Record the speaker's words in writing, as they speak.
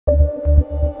Hello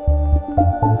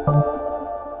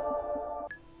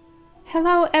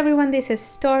everyone, this is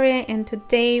Story and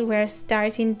today we're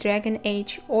starting Dragon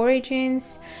Age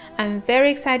Origins. I'm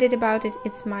very excited about it.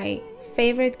 It's my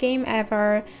favorite game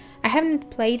ever. I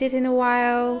haven't played it in a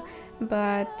while,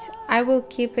 but I will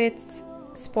keep it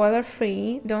spoiler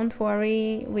free. Don't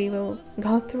worry, we will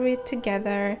go through it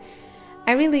together.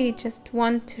 I really just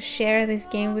want to share this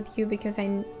game with you because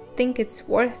I think it's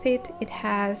worth it. It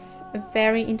has a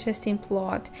very interesting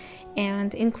plot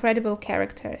and incredible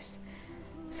characters.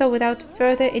 So without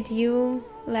further ado,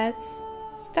 let's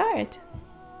start.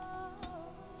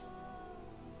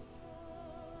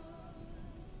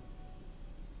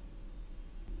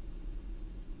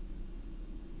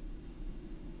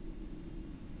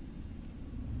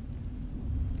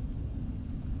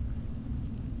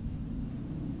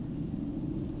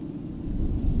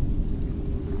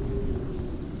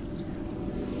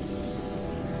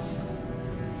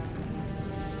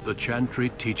 The Chantry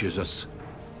teaches us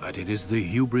that it is the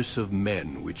hubris of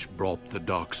men which brought the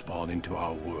Darkspawn into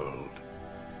our world.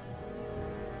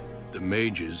 The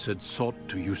Mages had sought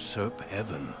to usurp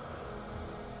heaven,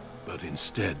 but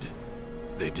instead,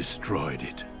 they destroyed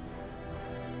it.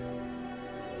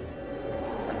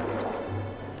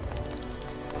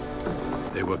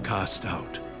 They were cast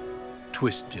out,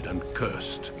 twisted and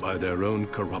cursed by their own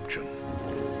corruption.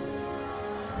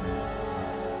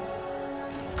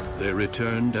 They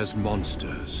returned as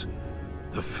monsters,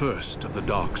 the first of the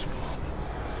Darkspawn.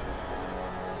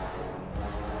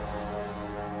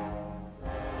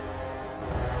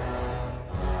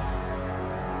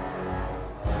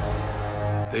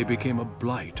 They became a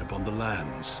blight upon the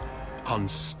lands,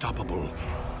 unstoppable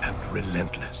and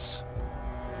relentless.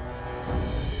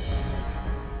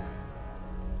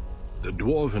 The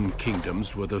Dwarven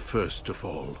kingdoms were the first to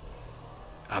fall,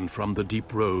 and from the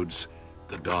deep roads,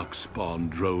 the Darkspawn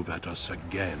drove at us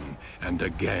again and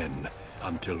again,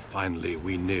 until finally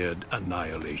we neared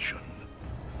annihilation.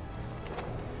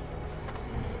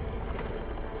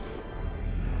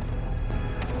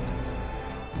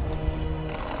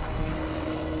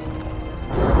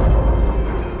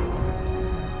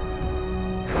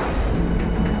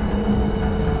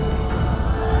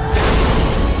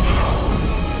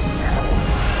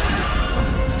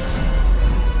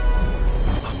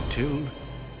 Until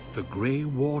the Grey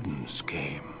Wardens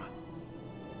came.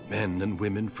 Men and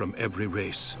women from every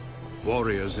race,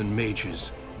 warriors and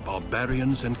mages,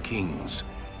 barbarians and kings.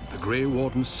 The Grey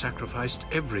Wardens sacrificed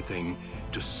everything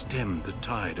to stem the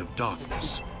tide of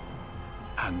darkness,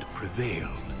 and prevailed.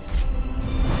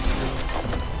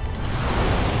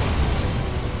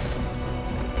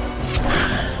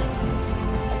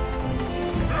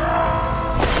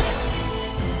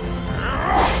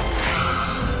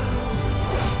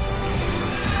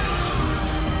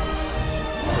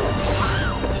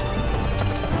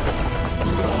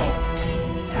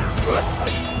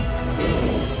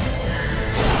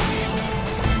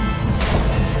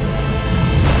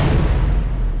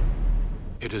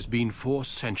 It has been 4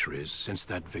 centuries since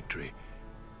that victory,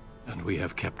 and we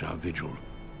have kept our vigil.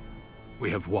 We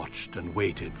have watched and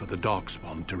waited for the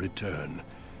Darkspawn to return.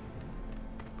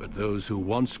 But those who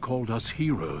once called us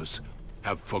heroes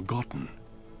have forgotten.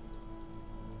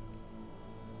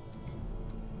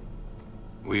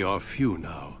 We are few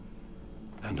now,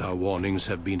 and our warnings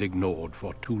have been ignored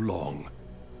for too long.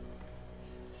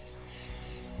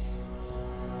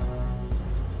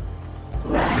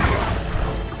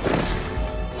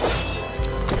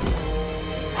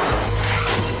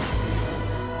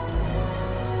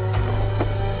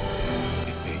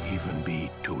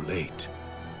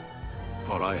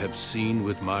 For I have seen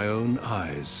with my own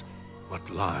eyes what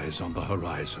lies on the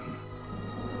horizon.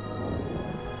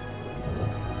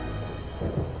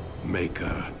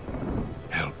 Maker,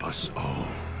 help us all.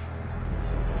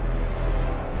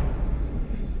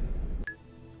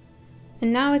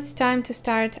 And now it's time to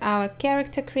start our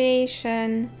character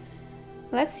creation.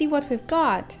 Let's see what we've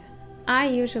got. I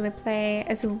usually play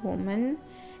as a woman,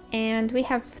 and we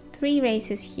have 3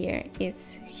 races here.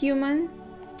 It's human,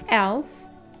 elf,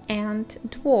 and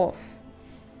dwarf.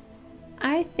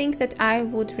 I think that I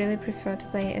would really prefer to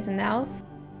play as an elf.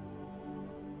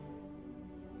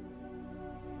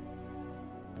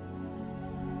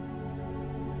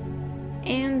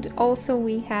 And also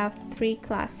we have 3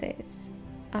 classes,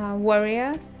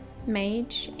 warrior,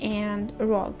 mage, and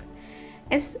rogue.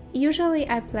 As usually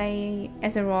I play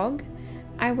as a rogue,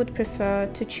 I would prefer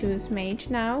to choose mage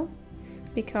now,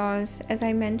 because as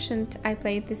I mentioned, I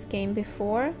played this game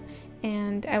before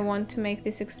and I want to make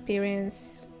this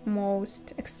experience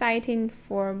most exciting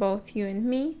for both you and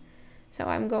me. So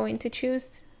I'm going to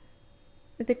choose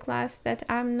the class that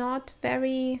I'm not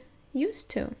very used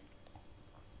to.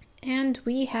 And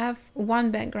we have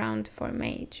one background for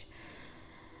Mage.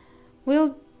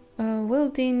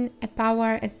 Wielding a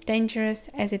power as dangerous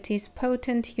as it is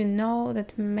potent, you know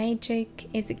that magic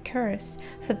is a curse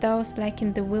for those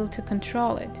lacking the will to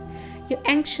control it. You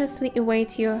anxiously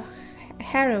await your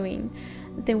Harrowing,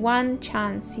 the one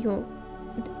chance to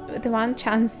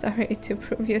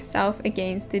prove yourself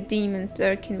against the demons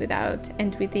lurking without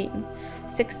and within.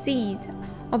 Succeed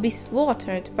or be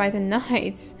slaughtered by the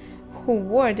knights who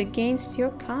ward against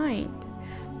your kind.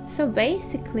 So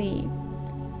basically,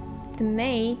 the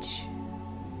Mage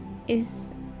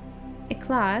is a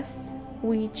class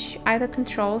which either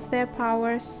controls their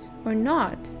powers or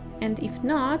not, and if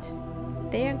not,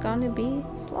 they are gonna be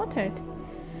slaughtered.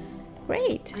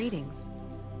 Great! Greetings.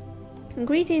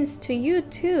 Greetings to you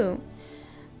too.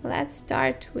 Let's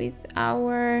start with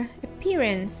our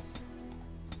appearance.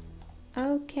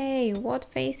 Okay, what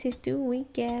faces do we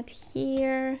get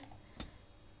here?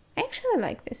 I actually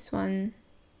like this one.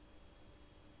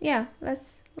 Yeah,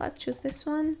 let's choose this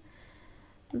one.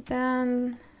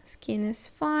 Then skin is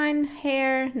fine.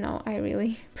 Hair, no, I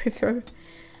really prefer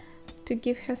to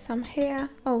give her some hair.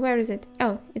 Oh, where is it?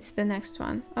 Oh, it's the next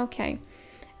one. Okay.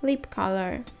 Lip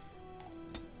color.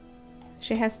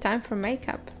 She has time for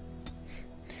makeup.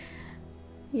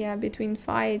 Yeah, between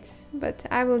fights, but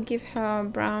I will give her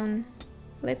brown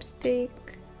lipstick.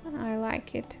 I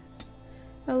like it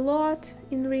a lot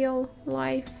in real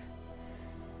life.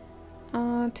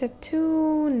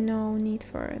 Tattoo, no need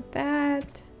for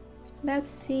that. Let's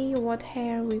see what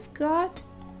hair we've got.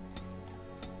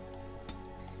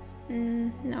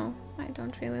 No, I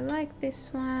don't really like this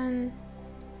one.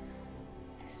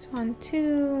 This one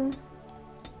too.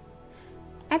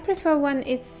 I prefer when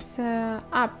it's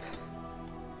up,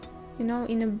 you know,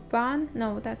 in a bun.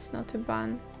 No, that's not a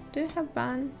bun. Do you have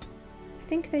bun? I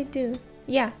think they do.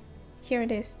 Yeah, here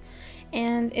it is.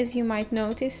 And as you might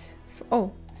notice,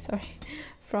 oh, sorry,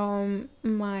 from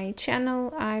my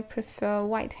channel, I prefer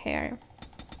white hair.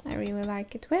 I really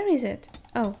like it. Where is it?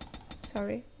 Oh,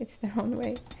 sorry, it's the wrong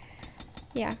way.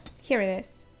 Yeah, here it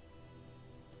is.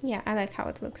 Yeah, I like how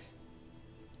it looks.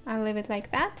 I'll leave it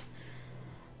like that.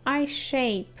 Eye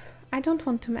shape. I don't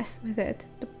want to mess with it,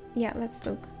 but yeah, let's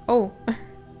look. Oh,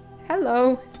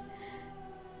 hello.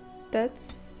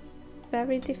 That's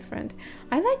very different.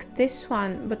 I like this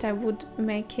one, but I would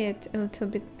make it a little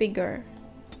bit bigger.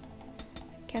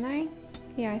 Can I?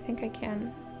 Yeah, I think I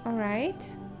can. All right,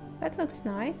 that looks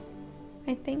nice,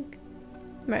 I think.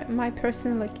 My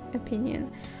personal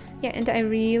opinion. Yeah, and I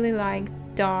really like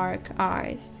dark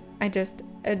eyes. I just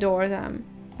adore them.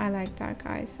 I like dark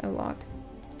eyes a lot.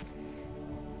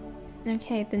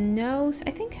 Okay, the nose.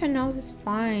 I think her nose is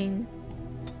fine,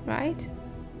 right?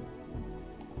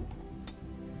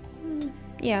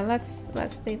 Yeah, let's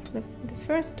leave the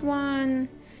first one.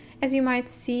 As you might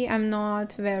see, I'm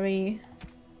not very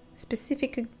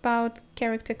specific about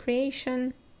character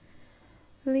creation.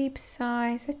 Lip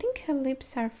size. I think her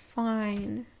lips are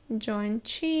fine. Join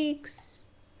cheeks.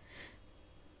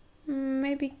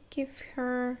 Maybe give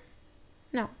her...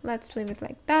 No, let's leave it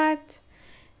like that.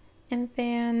 And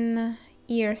then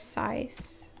ear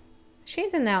size.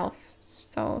 She's an elf,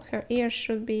 so her ears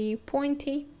should be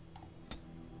pointy.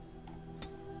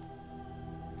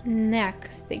 Neck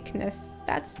thickness,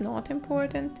 that's not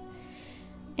important.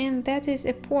 And that is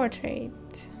a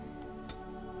portrait.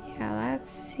 Yeah, let's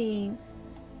see.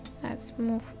 Let's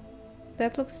move.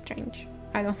 That looks strange.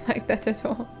 I don't like that at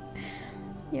all.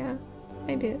 Yeah,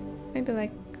 maybe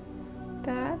like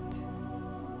that.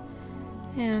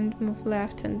 And move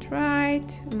left and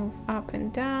right, move up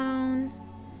and down.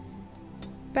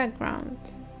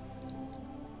 Background.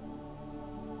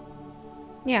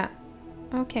 Yeah,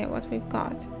 okay, what we've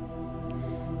got.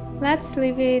 Let's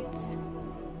leave it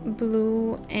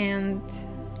blue and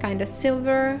kind of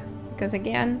silver, because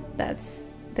again, that's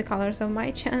the colors of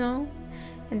my channel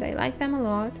and I like them a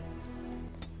lot.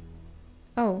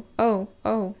 Oh,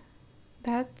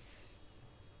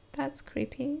 that's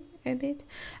creepy a bit.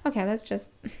 Okay, let's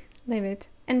just leave it.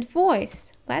 And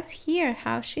voice, let's hear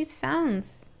how she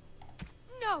sounds.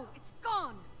 No, it's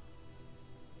gone.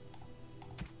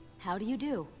 How do you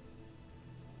do?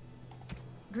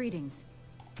 Greetings.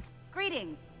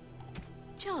 Greetings.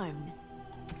 Charmed.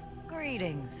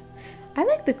 Greetings. I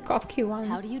like the cocky one.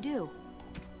 How do you do?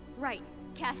 Right,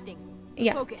 casting.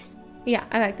 Yeah. Focus. Yeah,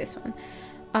 I like this one.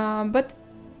 But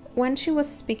when she was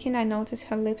speaking, I noticed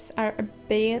her lips are a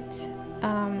bit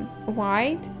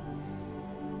wide,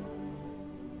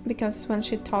 because when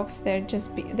she talks, they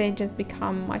just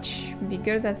become much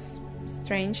bigger. That's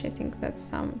strange. I think that's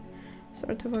some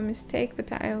sort of a mistake,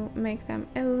 but I'll make them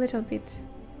a little bit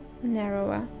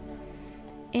narrower.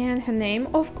 And her name,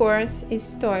 of course, is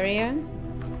Storia.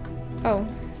 Oh,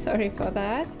 sorry for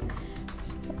that.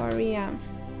 Storia.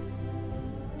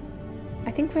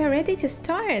 I think we're ready to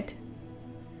start.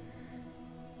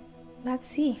 Let's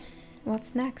see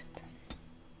what's next.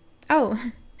 Oh,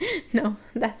 no,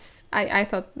 that's... I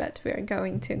thought that we were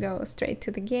going to go straight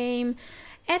to the game.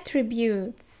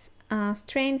 Attributes.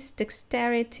 Strength,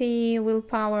 dexterity,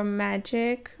 willpower,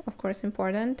 magic, of course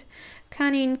important.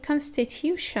 Cunning,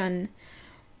 constitution.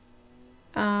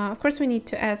 Of course we need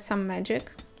to add some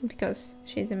magic, because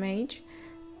she's a mage.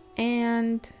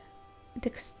 And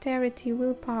dexterity,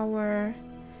 willpower,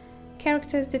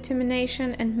 character's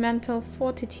determination, and mental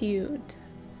fortitude.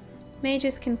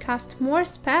 Mages can cast more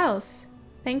spells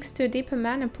thanks to a deeper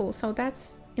mana pool, so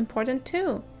that's important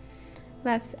too.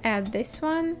 Let's add this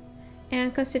one.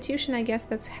 And constitution, I guess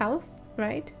that's health,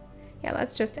 right? Yeah,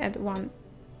 let's just add one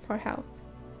for health.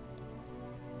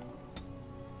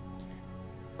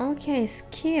 Okay,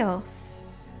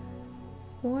 skills.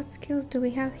 What skills do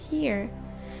we have here?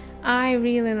 I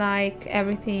really like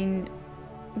everything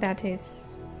that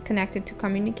is connected to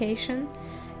communication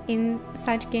in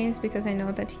such games, because I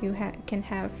know that you can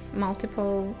have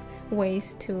multiple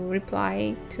ways to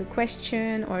reply to a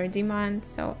question or a demand,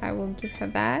 so I will give her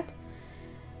that.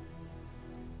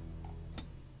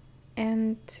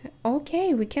 And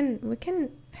okay, we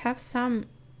can have some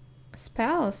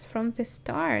spells from the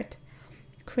start.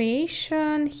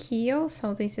 Creation, heal,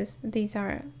 so these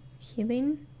are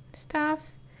healing stuff.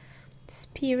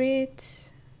 Spirit,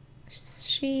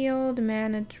 shield,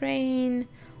 mana drain,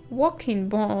 walking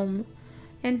bomb,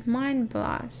 and mind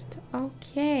blast.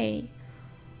 Okay.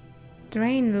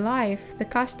 Drain life. The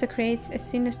caster creates a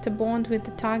sinister bond with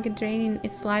the target, draining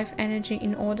its life energy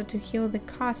in order to heal the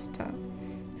caster.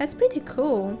 That's pretty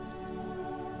cool.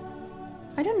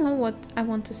 I don't know what I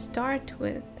want to start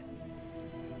with.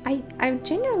 I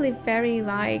generally very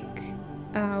like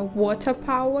water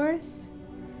powers.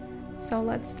 So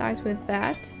let's start with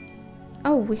that.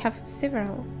 Oh, we have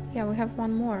several. Yeah, we have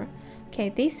one more. Okay,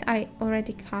 this I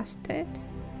already casted.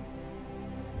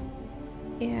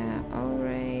 Yeah,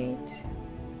 alright.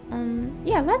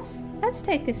 Yeah, let's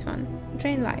take this one.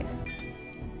 Drain life.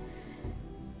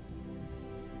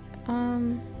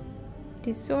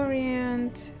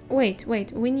 Disorient. Wait,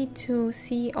 we need to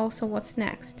see also what's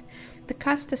next. The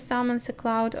caster summons a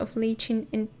cloud of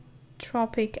leeching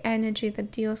entropic energy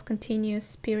that deals continuous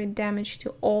spirit damage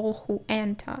to all who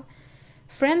enter.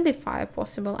 Friendly fire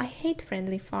possible. I hate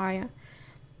friendly fire.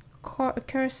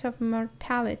 Curse of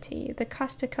mortality. The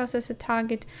caster curses a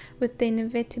target with the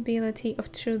inevitability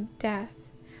of true death.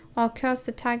 While cursed,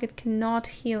 the target cannot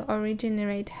heal or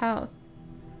regenerate health.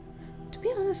 To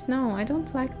be honest, no, I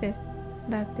don't like this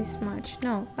much.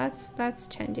 No, let's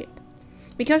change it,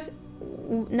 because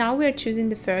now we're choosing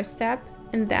the first step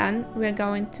and then we're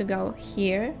going to go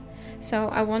here, so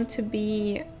I want to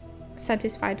be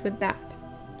satisfied with that.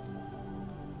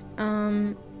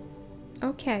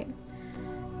 Okay,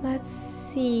 let's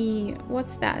see,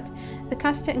 what's that? The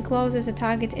caster encloses a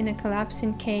target in a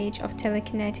collapsing cage of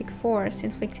telekinetic force,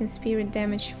 inflicting spirit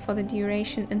damage for the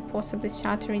duration and possibly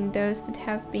shattering those that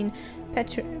have been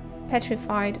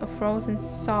petrified or frozen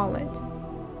solid.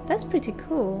 That's pretty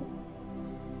cool.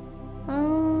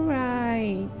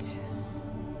 Alright.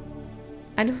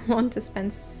 I don't want to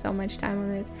spend so much time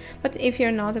on it, but if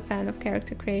you're not a fan of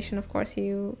character creation, of course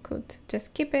you could just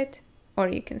skip it, or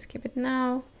you can skip it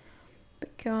now,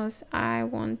 because I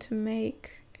want to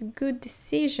make a good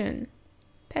decision.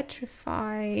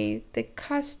 Petrify. The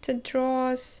caster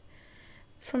draws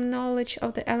from knowledge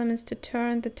of the elements to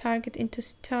turn the target into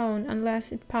stone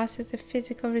unless it passes a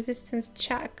physical resistance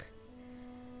check.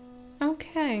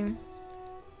 Okay.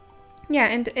 Yeah,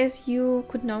 and as you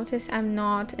could notice, I'm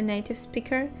not a native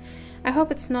speaker. I hope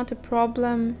it's not a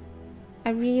problem.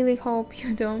 I really hope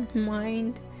you don't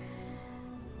mind.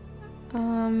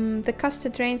 The caster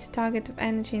drains the target of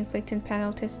energy, inflicting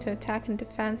penalties to attack and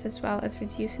defense, as well as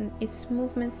reducing its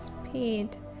movement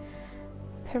speed.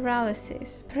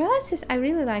 Paralysis. Paralysis, I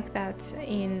really like that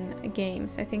in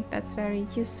games. I think that's very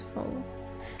useful.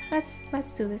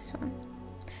 Let's do this one.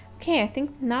 Okay, I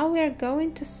think now we are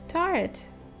going to start.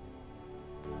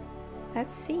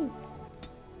 Let's see.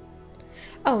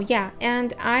 Oh yeah,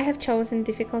 and I have chosen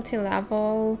difficulty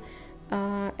level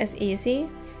as easy,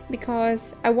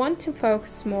 because I want to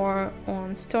focus more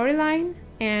on storyline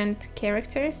and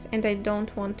characters, and I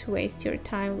don't want to waste your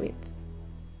time with,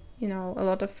 you know, a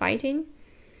lot of fighting.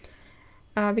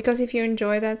 Because if you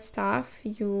enjoy that stuff,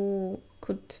 you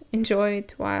could enjoy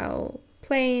it while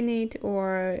playing it,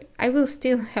 or I will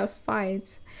still have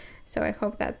fights. So I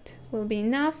hope that will be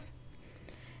enough.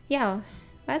 Yeah,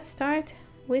 let's start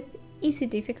with easy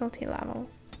difficulty level.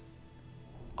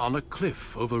 On a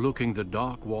cliff overlooking the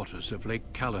dark waters of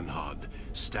Lake Calenhad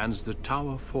stands the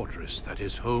tower fortress that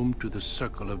is home to the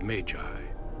Circle of Magi.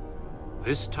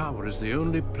 This tower is the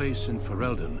only place in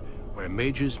Ferelden where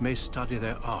mages may study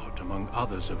their art among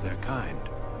others of their kind.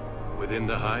 Within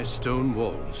the high stone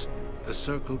walls, the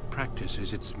Circle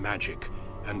practices its magic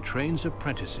and trains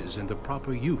apprentices in the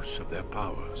proper use of their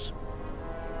powers.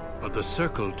 But the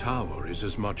Circle Tower is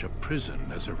as much a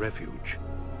prison as a refuge.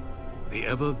 The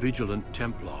ever-vigilant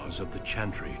Templars of the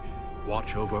Chantry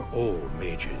watch over all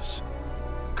mages,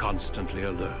 constantly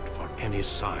alert for any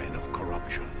sign of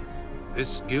corruption.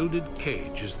 This gilded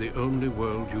cage is the only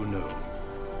world you know.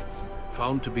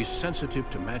 Found to be sensitive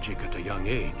to magic at a young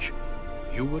age,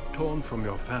 you were torn from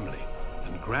your family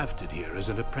and grafted here as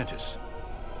an apprentice.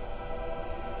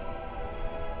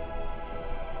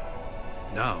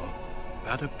 Now,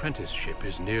 that apprenticeship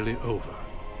is nearly over.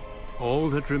 All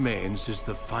that remains is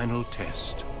the final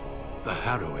test, the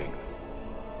Harrowing.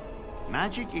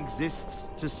 Magic exists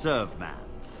to serve man,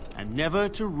 and never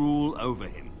to rule over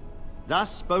him.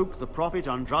 Thus spoke the prophet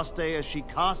Andraste as she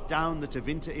cast down the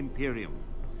Tevinter Imperium,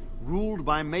 ruled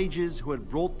by mages who had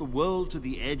brought the world to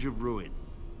the edge of ruin.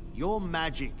 Your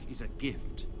magic is a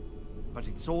gift, but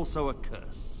it's also a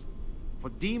curse. For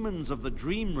demons of the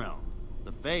Dream Realm,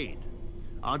 the Fade,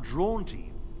 are drawn to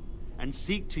you, and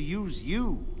seek to use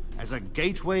you as a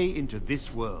gateway into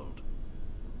this world.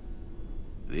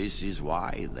 This is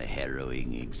why the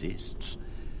Harrowing exists.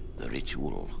 The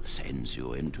ritual sends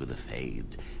you into the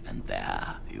Fade, and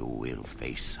there you will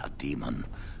face a demon,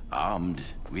 armed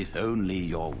with only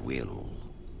your will.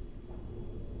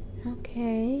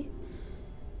 Okay.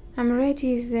 I'm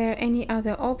ready. Is there any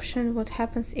other option? What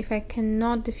happens if I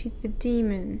cannot defeat the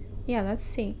demon? Yeah, let's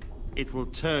see. It will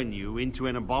turn you into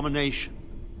an abomination,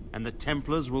 and the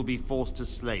Templars will be forced to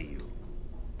slay you.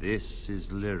 This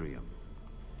is Lyrium,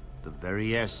 the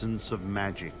very essence of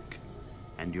magic,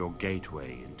 and your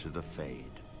gateway into the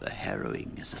Fade. The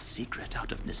Harrowing is a secret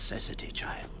out of necessity,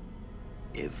 child.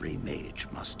 Every mage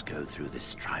must go through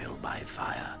this trial by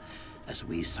fire. As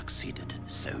we succeeded,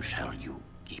 so shall you.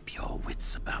 Keep your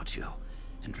wits about you,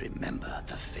 and remember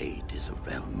the Fade is a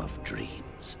realm of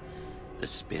dreams. The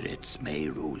spirits may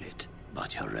rule it,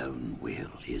 but your own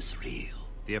will is real.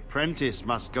 The apprentice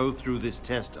must go through this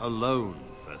test alone,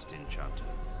 First Enchanter.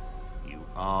 You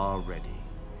are ready.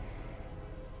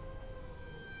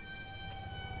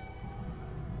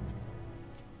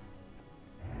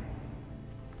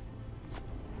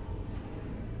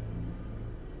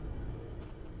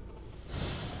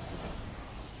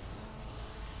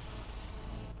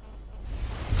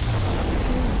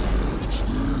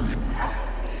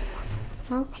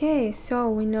 Okay, so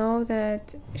we know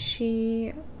that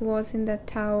she was in that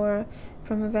tower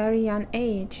from a very young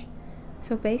age.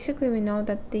 So basically we know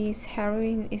that this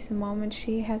Harrowing is a moment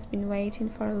she has been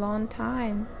waiting for a long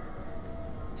time.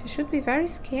 She should be very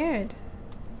scared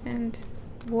and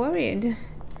worried,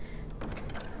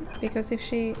 because if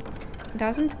she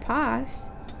doesn't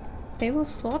pass, they will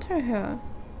slaughter her.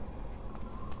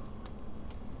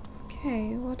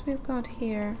 Okay, what we've got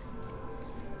here?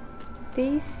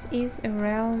 This is a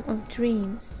realm of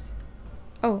dreams.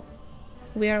 Oh,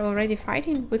 we are already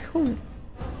fighting? With whom?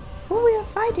 Who we are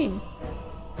fighting?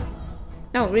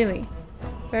 No, really.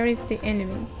 Where is the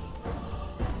enemy?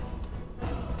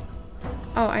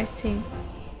 Oh, I see.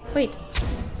 Wait.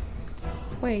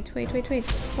 Wait.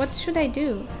 What should I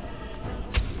do?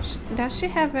 Does she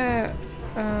have a,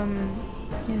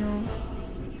 you know,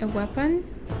 a weapon?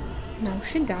 No,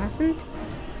 she doesn't.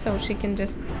 So she can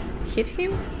just hit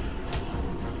him?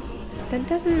 That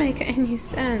doesn't make any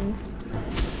sense.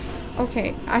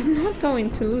 Okay, I'm not going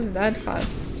to lose that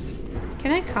fast.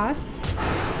 Can I cast?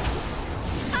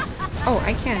 Oh,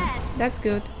 I can. That's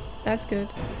good. That's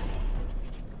good.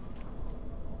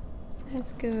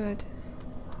 That's good.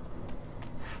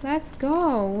 Let's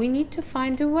go. We need to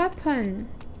find a weapon.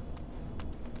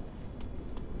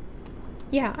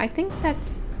 Yeah, I think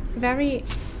that's very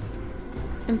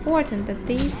important, that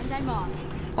these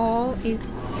all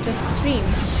is just a dream.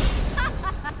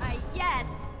 Yes.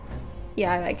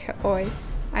 Yeah, I like her voice.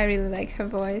 I really like her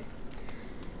voice.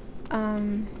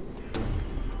 Let's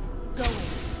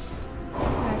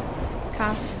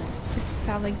cast a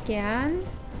spell again.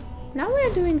 Now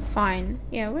we're doing fine.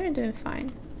 Yeah, we're doing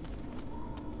fine.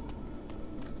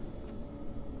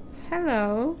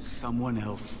 Hello. Someone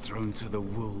else thrown to the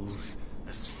wolves,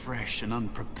 As fresh and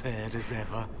unprepared as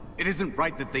ever. It isn't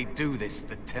right that they do this,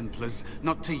 the Templars.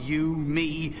 Not to you,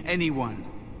 me, anyone.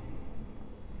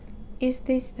 Is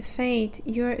this the fate?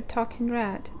 You're a talking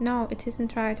rat. No, it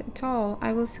isn't right at all.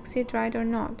 I will succeed, right or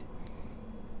not.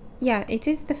 Yeah, it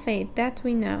is the fate, that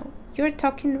we know. You're a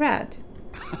talking rat.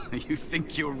 You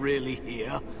think you're really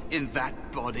here? In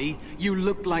that body? You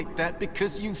look like that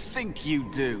because you think you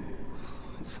do.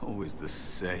 It's always the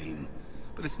same.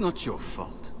 But it's not your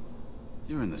fault.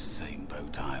 You're in the same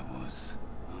boat I was,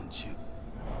 aren't you?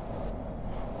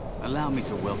 Allow me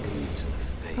to welcome you to the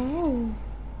Fade. Oh.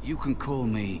 You can call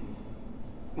me,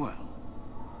 well,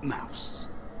 Mouse.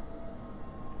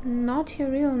 Not your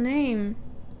real name.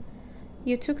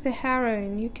 You took the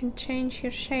Harrowing. You can change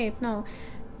your shape. No.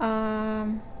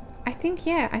 I think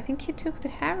you took the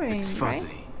Harrowing, It's fuzzy,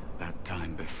 right? that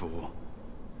time before.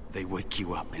 They wake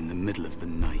you up in the middle of the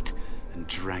night and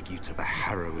drag you to the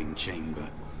Harrowing chamber.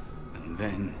 And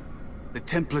then, the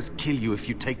Templars kill you if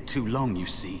you take too long, you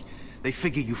see. They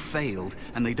figure you failed,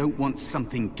 and they don't want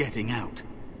something getting out.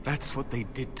 That's what they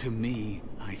did to me,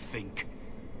 I think.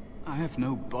 I have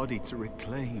no body to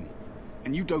reclaim,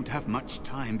 and you don't have much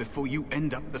time before you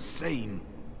end up the same.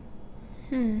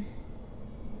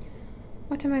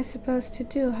 What am I supposed to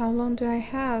do? How long do I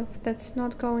have? That's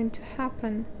not going to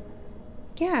happen.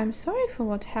 Yeah, I'm sorry for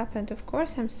what happened. Of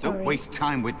course I'm sorry. Don't waste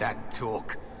time with that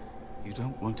talk. You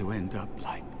don't want to end up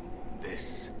like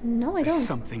this. No, I There's don't.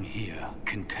 something here,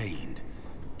 contained,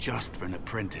 just for an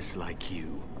apprentice like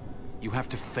you. You have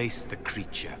to face the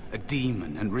creature, a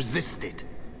demon, and resist it.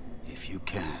 If you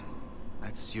can.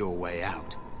 That's your way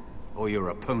out. Or your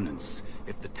opponents,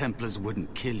 if the Templars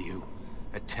wouldn't kill you.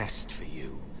 A test for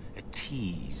you. A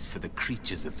tease for the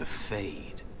creatures of the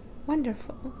Fade.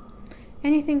 Wonderful.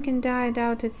 Anything can die. I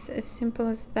doubt it's as simple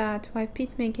as that. Why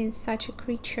pit me against such a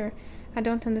creature? I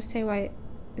don't understand why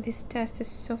this test is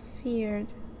so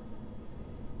feared.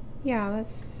 Yeah,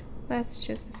 let's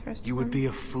choose the first one. You would be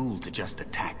a fool to just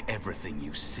attack everything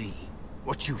you see.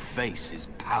 What you face is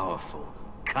powerful,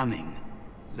 cunning.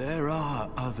 There are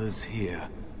others here,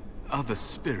 other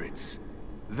spirits.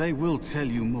 They will tell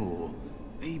you more,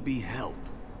 maybe help.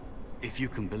 If you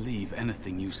can believe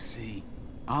anything you see,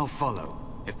 I'll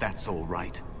follow, if that's all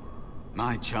right.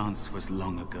 My chance was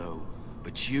long ago,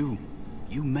 but you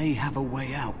may have a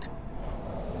way out.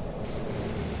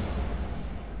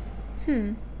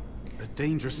 A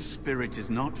dangerous spirit is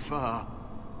not far.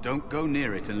 Don't go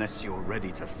near it unless you're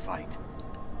ready to fight.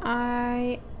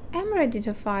 I am ready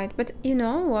to fight, but you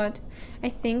know what? I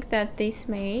think that this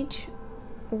mage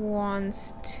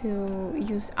wants to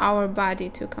use our body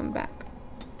to come back.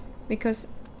 Because,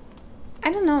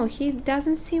 I don't know, he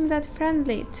doesn't seem that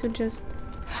friendly to just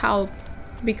help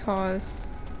because,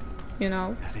 you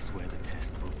know. That is where the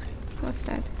test will take place. What's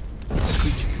that? The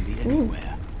creature can be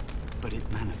anywhere, but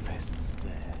it manifests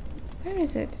there. Where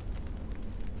is it?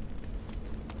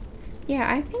 Yeah,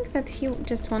 I think that he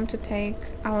just wants to take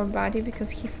our body because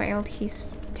he failed his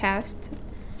test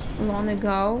long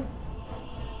ago.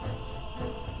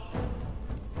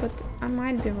 But I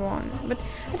might be wrong. But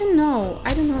I don't know.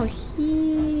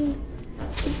 He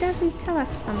doesn't tell us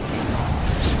something.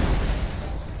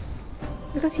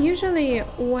 Because usually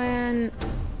when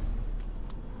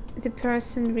the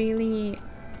person really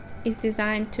is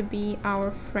designed to be our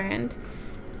friend,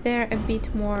 they're a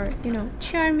bit more, you know,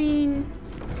 charming,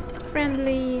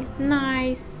 friendly,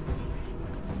 nice.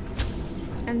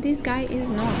 And this guy is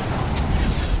not.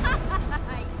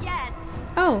 Yes!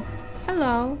 Oh,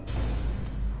 hello.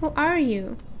 Who are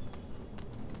you?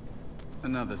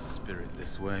 Another spirit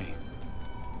this way.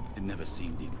 It never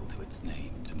seemed equal to its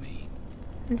name to me.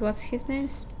 And what's his name?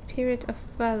 Spirit of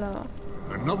Valor.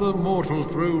 Another mortal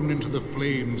thrown into the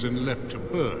flames and left to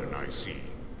burn, I see.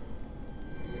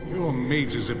 Your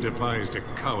mages have devised a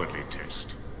cowardly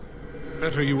test.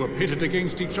 Better you were pitted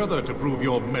against each other to prove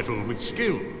your mettle with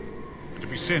skill, and to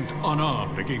be sent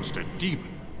unarmed against a demon.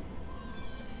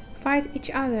 Fight each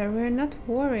other. We're not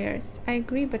warriors. I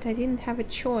agree, but I didn't have a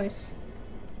choice.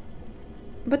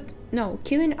 But no,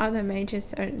 killing other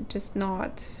mages are just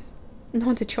not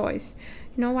a choice.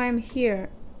 You know why I'm here?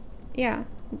 Yeah,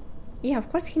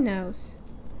 of course he knows.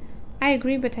 I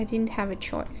agree, but I didn't have a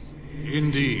choice.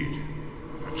 Indeed.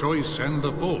 The choice and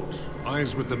the fault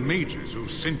lies with the mages who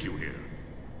sent you here.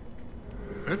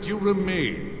 That you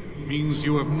remain means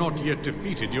you have not yet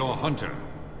defeated your hunter.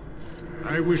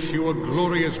 I wish you a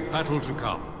glorious battle to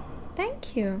come.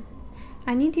 Thank you.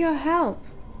 I need your help.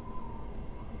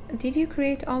 Did you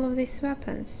create all of these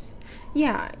weapons?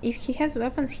 Yeah, if he has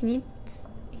weapons, he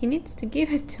needs to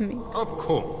give it to me. Of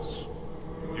course.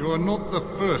 You are not the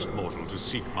first mortal to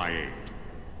seek my aid.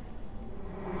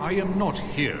 I am not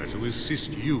here to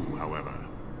assist you, however.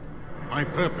 My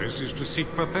purpose is to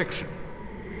seek perfection,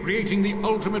 creating the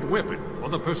ultimate weapon for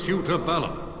the pursuit of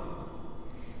valor.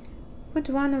 Would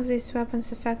one of these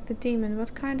weapons affect the demon?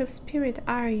 What kind of spirit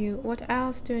are you? What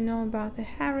else do you know about the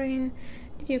Harrowing?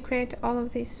 Did you create all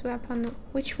of these weapons?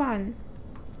 Which one?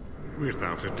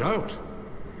 Without a doubt.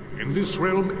 In this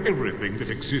realm, everything that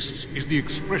exists is the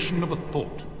expression of a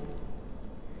thought.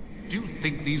 Do you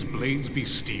think these blades be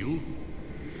steel?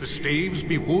 The staves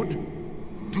be wood?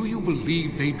 Do you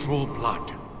believe they draw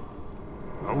blood?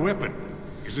 A weapon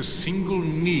is a single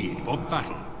need for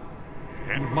battle,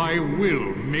 and my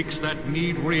will makes that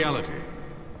need reality.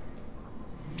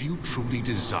 Do you truly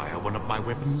desire one of my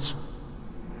weapons?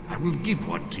 I will give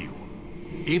one to you,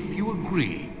 if you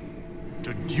agree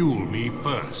to duel me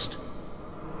first.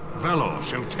 Valor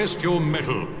shall test your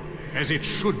mettle as it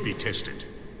should be tested.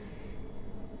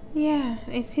 Yeah,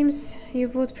 it seems you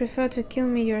would prefer to kill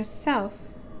me yourself.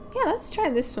 Yeah, let's try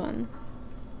this one.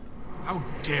 How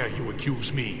dare you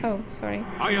accuse me? Oh, sorry.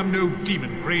 I am no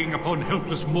demon preying upon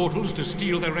helpless mortals to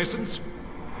steal their essence.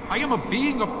 I am a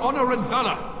being of honor and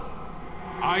valor.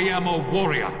 I am a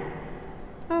warrior.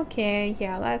 Okay,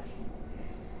 yeah, let's...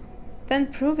 Then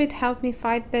prove it, help me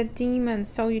fight that demon.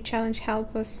 So you challenge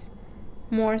helpless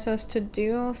mortals to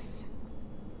duels?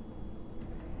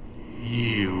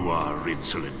 You are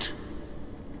insolent.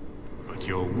 But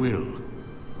your will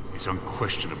is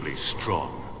unquestionably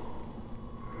strong.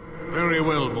 Very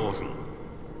well, mortal.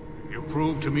 You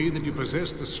prove to me that you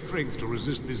possess the strength to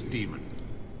resist this demon.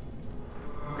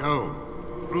 Go.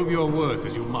 Prove your worth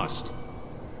as you must.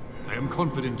 I am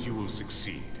confident you will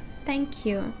succeed. Thank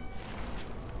you.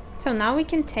 So now we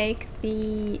can take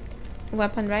the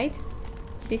weapon, right?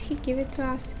 Did he give it to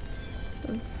us?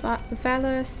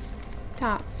 Valorous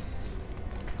stuff.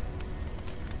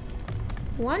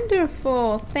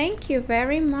 Wonderful. Thank you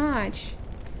very much.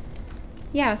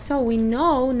 Yeah, so we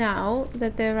know now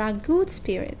that there are good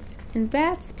spirits and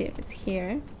bad spirits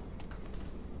here.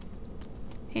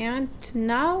 And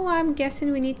now I'm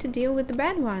guessing we need to deal with the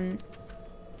bad one.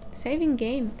 Saving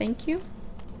game, thank you,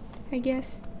 I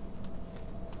guess.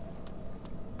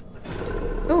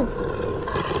 Oh,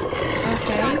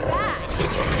 okay.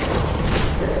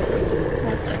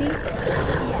 Let's see.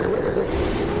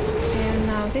 And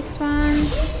now this one.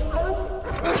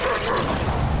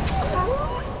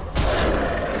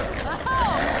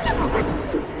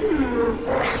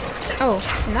 Oh,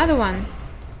 another one.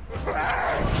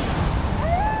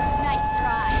 Nice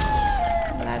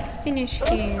try. Let's finish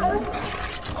him.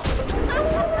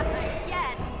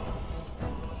 Yes.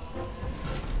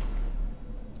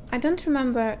 I don't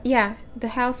remember. Yeah, the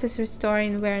health is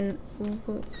restoring when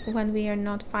we are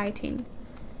not fighting.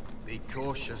 Be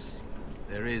cautious.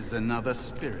 There is another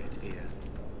spirit here.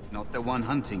 Not the one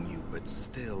hunting you, but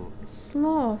still.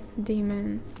 Sloth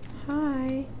demon.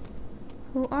 Hi.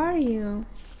 Who are you?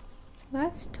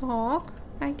 Let's talk,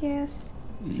 I guess.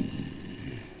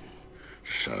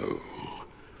 So,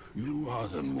 you are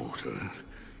the mortal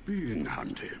being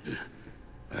hunted.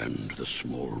 And the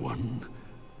small one,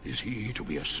 is he to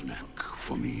be a snack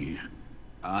for me?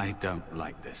 I don't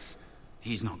like this.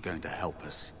 He's not going to help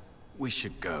us. We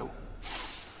should go.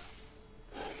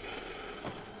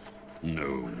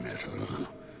 No matter.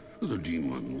 The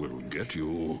demon will get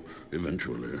you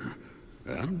eventually.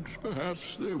 And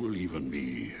perhaps there will even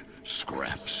be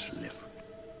scraps left.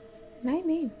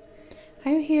 Maybe.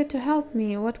 Are you here to help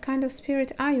me? What kind of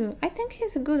spirit are you? I think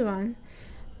he's a good one.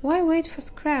 Why wait for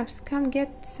scraps? Come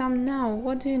get some now.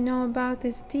 What do you know about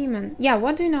this demon? Yeah,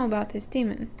 what do you know about this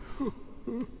demon?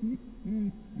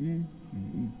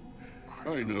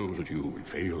 I know that you will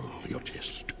fail your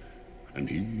test, and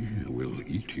he will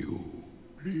eat you.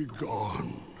 Be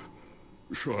gone.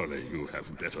 Surely you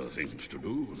have better things to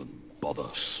do than bother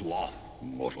sloth,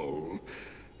 mortal.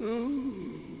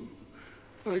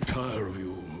 I tire of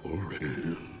you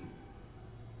already.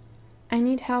 I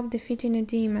need help defeating a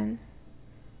demon.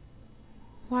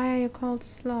 Why are you called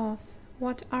Sloth?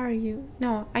 What are you?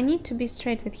 No, I need to be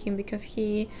straight with him because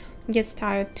he gets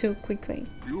tired too quickly.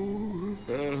 You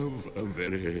have a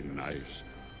very nice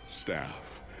staff.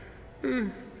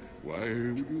 Why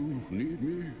would you need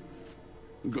me?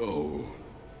 Go.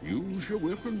 Use your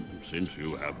weapon, since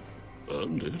you have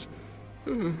earned it.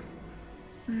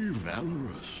 Be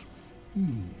valorous.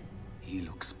 He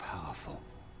looks powerful.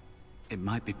 It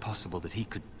might be possible that he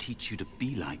could teach you to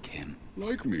be like him.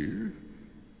 Like me?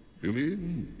 You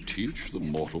mean teach the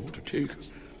mortal to take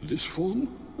this form?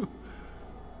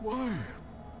 Why?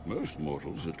 Most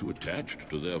mortals are too attached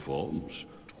to their forms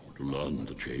to learn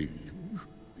the change.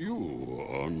 You,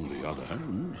 on the other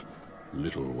hand,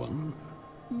 little one,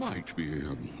 might be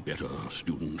a better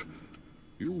student.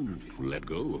 You let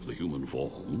go of the human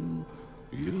form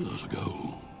years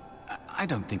ago. I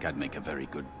don't think I'd make a very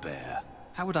good bear.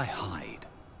 How would I hide?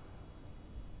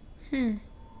 Yeah,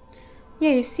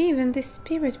 you see, even the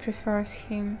spirit prefers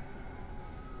him.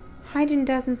 Hiding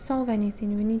doesn't solve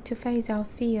anything. We need to face our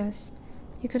fears.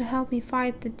 You could help me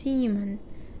fight the demon.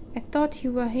 I thought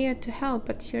you were here to help,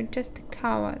 but you're just a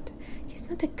coward. He's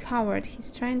not a coward.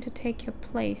 He's trying to take your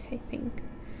place, I think.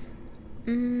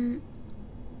 You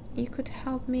could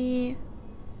help me...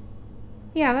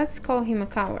 Yeah, let's call him a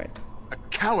coward. A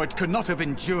coward could not have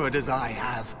endured as I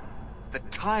have. The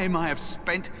time I have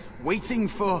spent waiting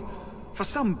for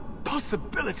some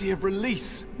possibility of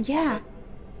release. Yeah.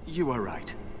 You are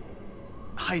right.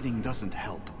 Hiding doesn't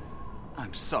help.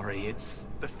 I'm sorry, it's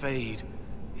the Fade.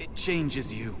 It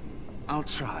changes you. I'll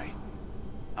try.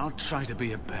 I'll try to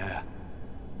be a bear.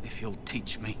 If you'll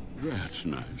teach me. That's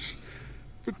nice.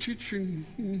 But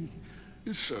teaching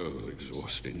is so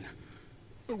exhausting.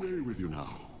 Away with you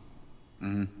now.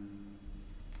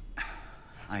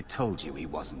 I told you he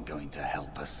wasn't going to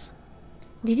help us.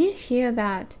 Did you hear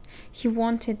that? He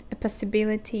wanted a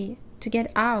possibility to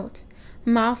get out.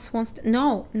 Mouse wants to...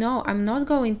 No, I'm not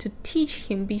going to teach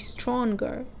him be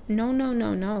stronger.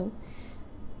 No.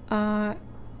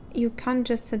 You can't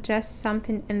just suggest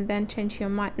something and then change your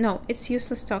mind. No, it's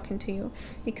useless talking to you.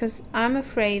 Because I'm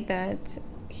afraid that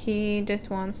he just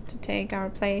wants to take our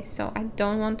place. So I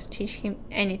don't want to teach him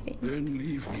anything. Then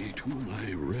leave me to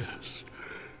my rest.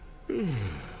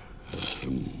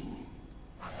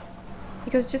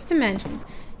 Because just imagine,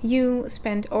 you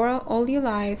spent all your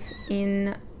life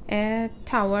in a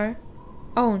tower.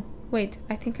 Oh, wait,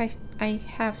 I think I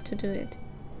have to do it.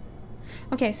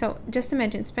 Okay, so just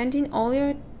imagine spending all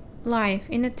your life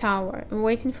in a tower,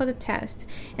 waiting for the test,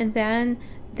 and then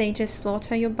they just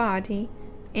slaughter your body,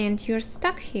 and you're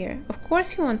stuck here. Of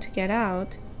course you want to get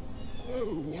out.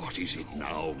 Oh, what is it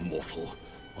now, mortal?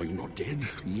 Are you not dead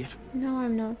yet? No,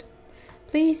 I'm not.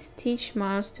 Please teach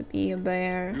Mouse to be a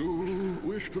bear. You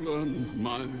wish to learn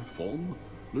my form,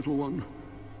 little one?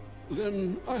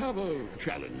 Then I have a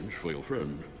challenge for your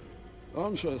friend.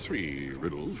 Answer 3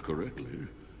 riddles correctly,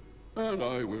 and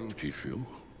I will teach you.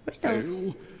 Riddles?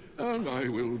 Fail, and I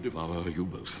will devour you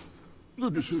both. The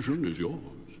decision is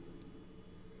yours.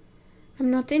 I'm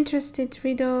not interested,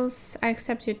 riddles. I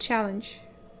accept your challenge.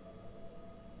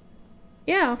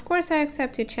 Yeah, of course I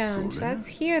accept your challenge. Truly? Let's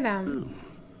hear them.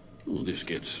 Well, this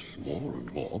gets more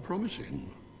and more promising.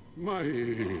 My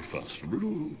first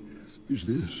riddle is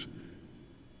this.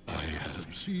 I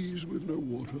have seas with no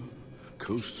water,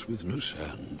 coasts with no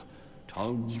sand,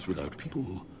 towns without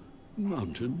people,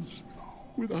 mountains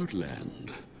without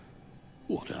land.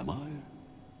 What am I?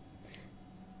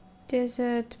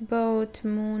 Desert, boat,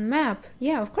 moon, map.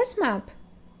 Yeah, of course map.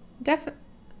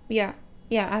 Yeah,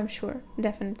 I'm sure.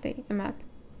 Definitely a map.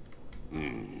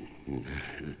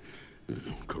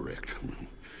 Correct.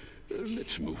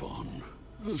 Let's move on.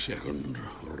 The second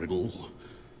riddle.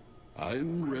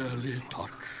 I'm rarely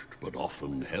touched, but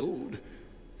often held.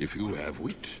 If you have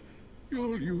wit,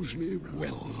 you'll use me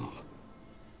well.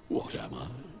 What am I?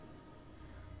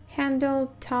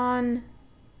 Handle, tongue,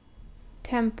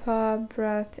 temper,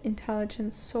 breath,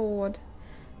 intelligence, sword.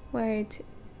 Wait,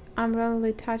 I'm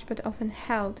rarely touched but often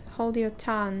held. Hold your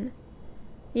tongue.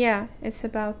 Yeah, it's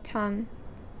about tongue.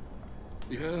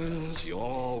 Yes,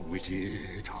 your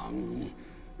witty tongue.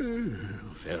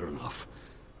 Fair enough.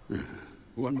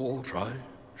 One more try,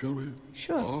 shall we?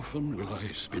 Sure. Often will I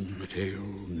spin a tale,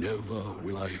 never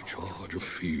will I charge a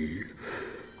fee.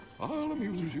 I'll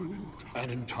amuse you an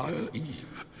entire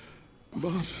eve,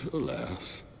 but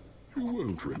alas, you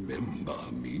won't remember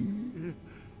me.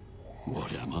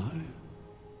 What am I?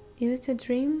 Is it a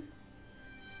dream?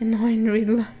 Annoying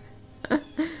riddler.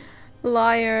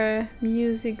 Liar,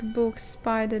 music, book,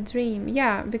 spider, dream.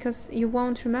 Yeah, because you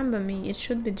won't remember me. It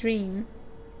should be dream.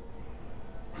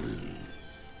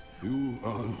 You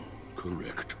are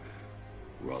correct.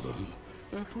 Rather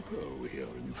apropos here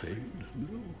in Fade,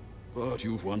 no? But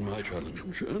you've won my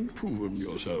challenge and proven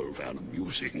yourself an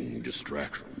amusing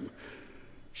distraction.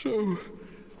 So,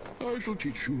 I shall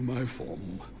teach you my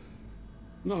form.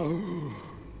 Now,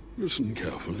 listen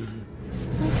carefully.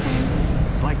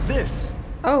 Like this?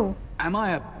 Oh. Am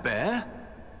I a bear?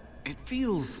 It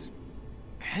feels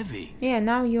heavy. Yeah,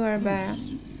 now you are a bear.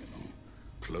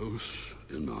 Close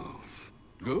enough.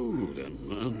 Go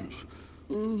then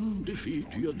and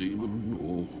defeat your demon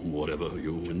or whatever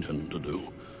you intend to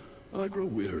do. I grow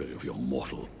weary of your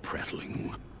mortal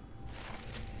prattling.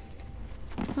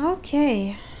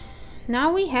 Okay.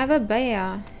 Now we have a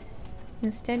bear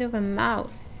instead of a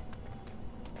mouse.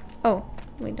 Oh,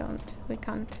 we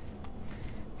can't.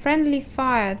 Friendly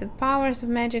fire. The powers of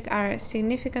magic are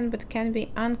significant but can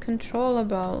be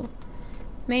uncontrollable.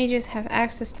 Mages have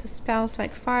access to spells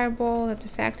like fireball that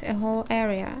affect a whole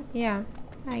area. Yeah,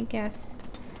 I guess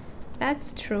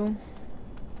that's true.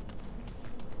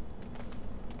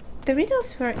 The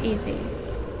riddles were easy.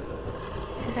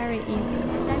 Very easy.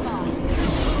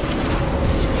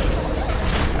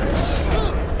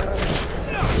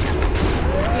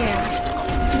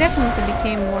 Yeah, definitely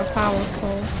became more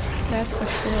powerful. That's for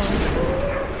sure.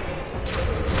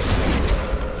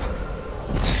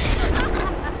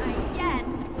 Yes.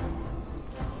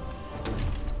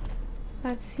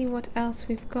 Let's see what else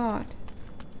we've got.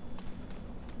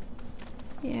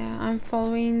 Yeah, I'm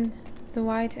following the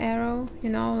white arrow, you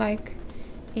know, like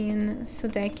in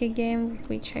Sudeki game,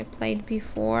 which I played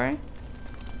before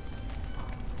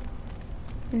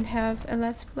and have a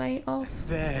let's play of.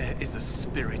 There is a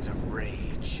spirit of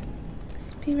rage.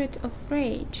 Spirit of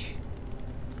rage.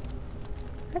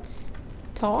 Let's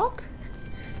talk.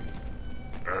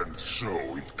 And so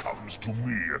it comes to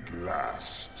me at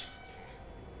last.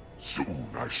 Soon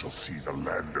I shall see the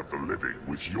land of the living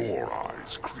with your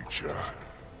eyes, creature.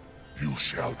 You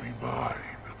shall be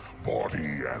mine,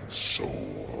 body and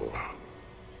soul.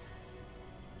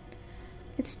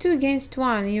 It's 2 against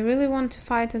 1. You really want to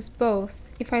fight us both.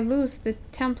 If I lose, the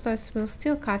Templars will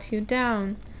still cut you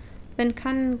down. Then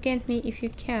come and get me if you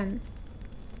can.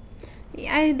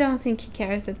 I don't think he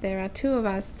cares that there are 2 of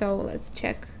us, so let's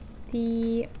check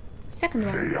the second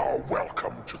one. They are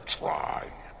welcome to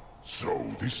try. So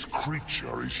this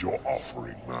creature is your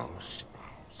offering, Mouse.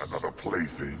 Another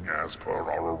plaything as per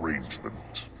our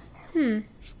arrangement.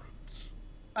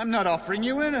 I'm not offering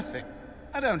you anything.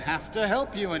 I don't have to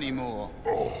help you anymore.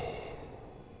 Oh.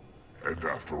 And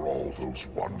after all those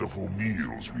wonderful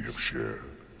meals we have shared,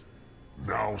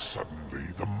 now suddenly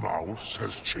the mouse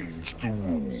has changed the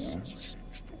rules.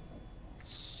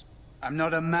 I'm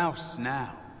not a mouse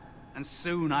now, and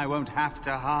soon I won't have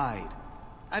to hide.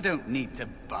 I don't need to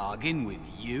bargain with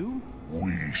you.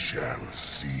 We shall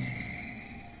see.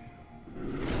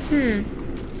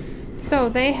 So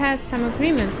they had some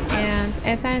agreement, and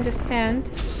as I understand,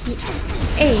 he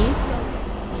ate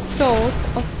souls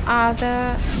of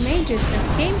other mages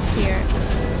that came here.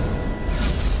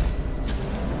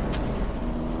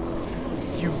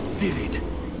 You did it.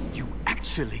 You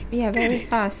actually Yeah, did very it.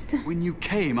 fast. When you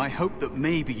came, I hoped that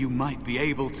maybe you might be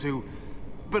able to,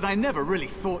 but I never really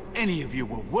thought any of you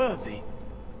were worthy.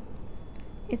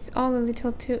 It's all a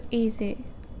little too easy.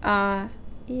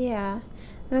 Yeah.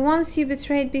 The ones you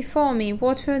betrayed before me,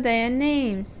 what were their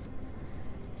names?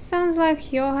 Sounds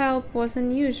like your help was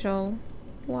unusual.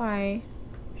 Why?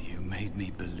 You made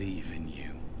me believe in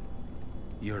you.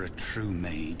 You're a true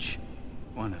mage.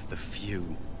 One of the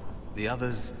few. The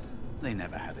others, they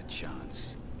never had a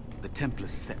chance. The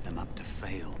Templars set them up to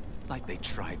fail, like they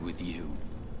tried with you.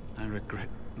 I regret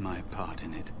my part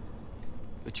in it.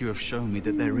 But you have shown me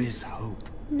that there is hope.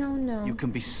 No. You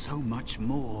can be so much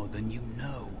more than you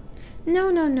know.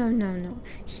 No.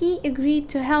 He agreed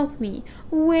to help me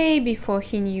way before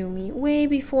he knew me, way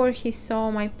before he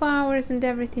saw my powers and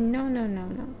everything. No.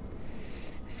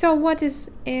 So what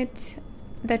is it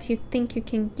that you think you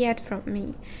can get from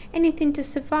me? Anything to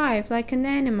survive, like an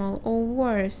animal, or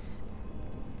worse?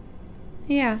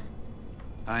 Yeah.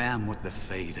 I am what the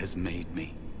Fade has made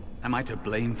me. Am I to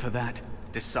blame for that?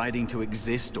 Deciding to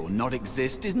exist or not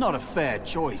exist is not a fair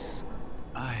choice.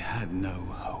 I had no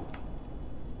hope.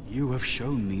 You have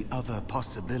shown me other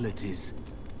possibilities.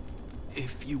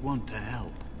 If you want to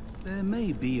help, there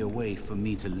may be a way for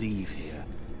me to leave here,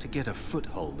 to get a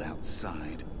foothold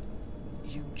outside.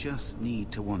 You just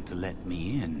need to want to let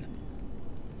me in.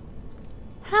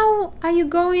 How are you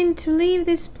going to leave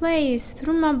this place?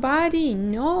 Through my body?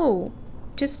 No.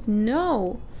 Just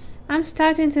no. I'm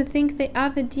starting to think the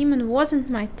other demon wasn't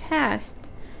my test.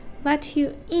 Let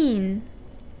you in.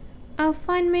 I'll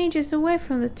find mages away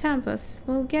from the Templars.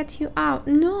 We'll get you out.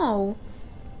 No.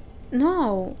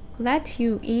 Let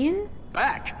you in?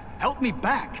 Back! Help me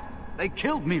back! They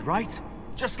killed me, right?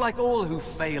 Just like all who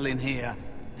fail in here.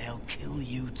 They'll kill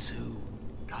you too.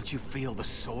 Can't you feel the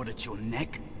sword at your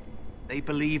neck? They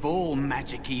believe all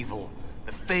magic evil.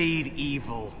 The Fade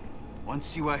evil.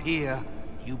 Once you are here,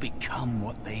 you become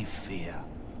what they fear.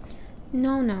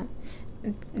 No.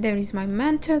 There is my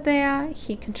mentor there.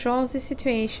 He controls the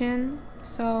situation.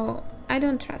 So I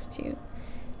don't trust you.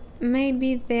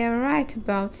 Maybe they're right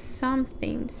about some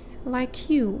things. Like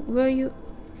you. Were you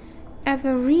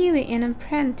ever really an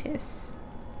apprentice?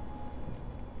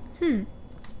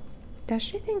 Does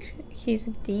she think he's a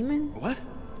demon? What?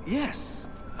 Yes,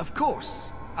 of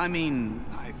course. I mean,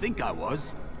 I think I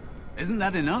was. Isn't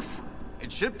that enough?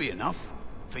 It should be enough.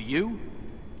 For you?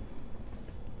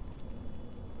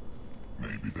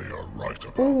 Maybe they are right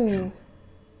about you.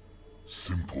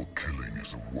 Simple killing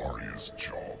is a warrior's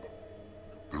job.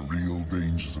 The real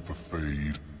dangers of the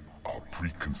Fade are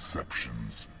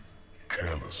preconceptions,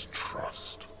 careless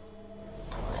trust,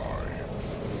 pride.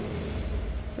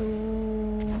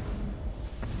 Ooh.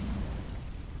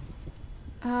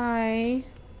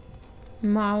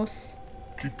 Mouse.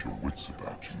 Keep your wits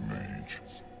about you, Mage.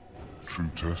 True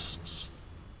tests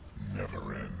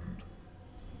never end.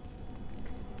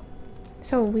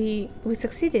 So we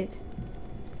succeeded.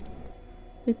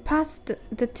 We passed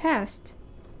the test.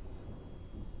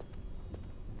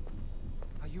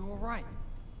 Are you all right?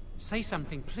 Say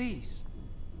something, please.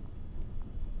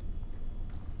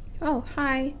 Oh,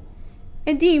 hi.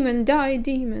 A demon, die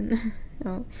demon.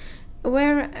 No.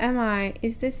 Where am I?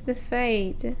 Is this the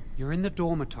Fade? You're in the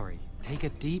dormitory. Take a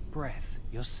deep breath.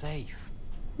 You're safe.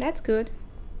 That's good.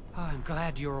 Oh, I'm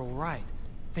glad you're all right.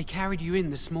 They carried you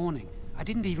in this morning. I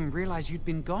didn't even realize you'd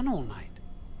been gone all night.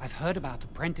 I've heard about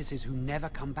apprentices who never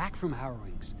come back from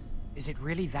Harrowings. Is it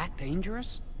really that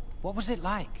dangerous? What was it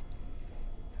like?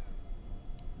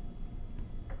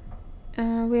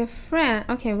 We're friends.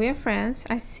 Okay, we're friends.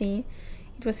 I see.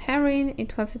 It was Harrowing.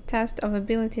 It was a test of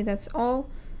ability. That's all.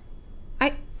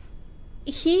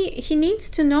 He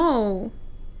needs to know.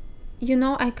 You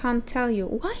know, I can't tell you.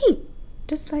 Why?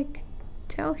 Just like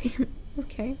tell him.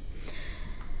 Okay.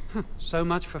 So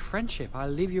much for friendship. I'll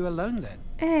leave you alone then.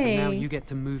 Hey. And now you get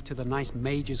to move to the nice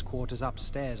Mage's quarters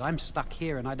upstairs. I'm stuck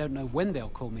here and I don't know when they'll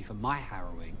call me for my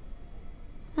harrowing.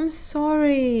 I'm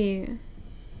sorry.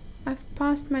 I've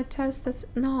passed my test.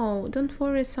 No, don't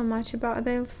worry so much about it.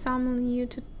 They'll summon you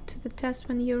to the test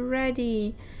when you're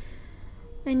ready.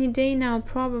 Any day now,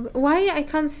 probably. Why I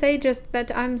can't say just that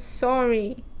I'm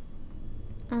sorry?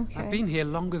 Okay. I've been here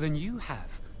longer than you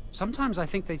have. Sometimes I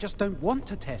think they just don't want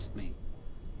to test me.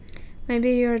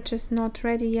 Maybe you're just not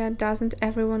ready yet. Doesn't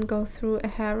everyone go through a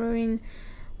harrowing?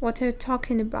 What are you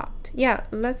talking about? Yeah,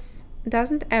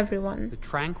 doesn't everyone? The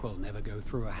Tranquil never go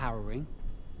through a harrowing.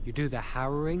 You do the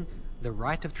harrowing, the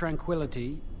rite of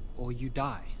tranquility, or you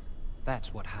die.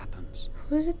 That's what happens.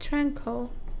 Who's a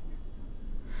Tranquil?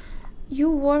 You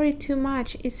worry too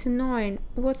much. It's annoying.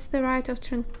 What's the rite of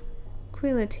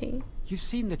tranquility? You've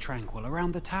seen the Tranquil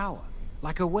around the tower.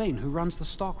 Like Owain, who runs the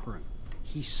stockroom.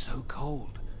 He's so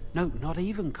cold. No, not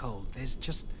even cold. There's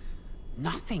just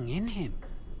nothing in him.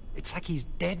 It's like he's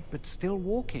dead but still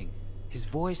walking. His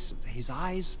voice, his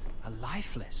eyes are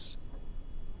lifeless.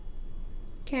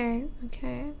 Okay.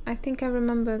 I think I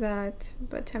remember that,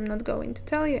 but I'm not going to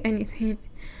tell you anything.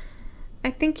 I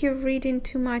think you're reading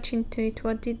too much into it.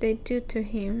 What did they do to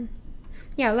him?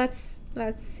 Yeah, let's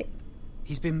see.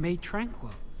 He's been made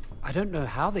tranquil. I don't know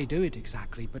how they do it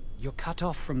exactly, but you're cut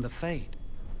off from the Fade.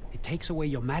 It takes away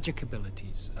your magic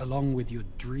abilities, along with your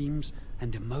dreams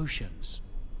and emotions.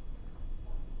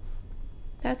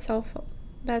 That's awful.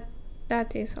 That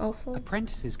is awful.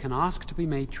 Apprentices can ask to be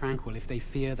made tranquil if they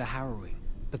fear the harrowing,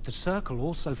 but the Circle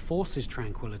also forces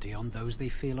tranquility on those they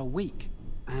feel are weak.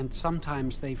 And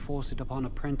sometimes they force it upon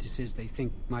apprentices they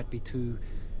think might be too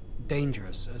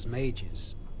dangerous as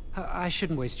mages. I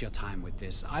shouldn't waste your time with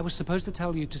this. I was supposed to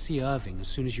tell you to see Irving as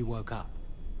soon as you woke up.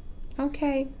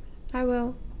 Okay, I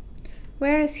will.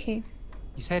 Where is he?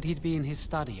 He said he'd be in his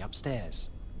study upstairs.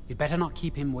 You'd better not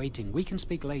keep him waiting. We can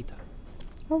speak later.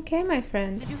 Okay, my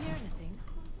friend. Did you hear anything?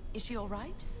 Is she all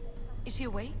right? Is she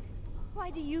awake? Why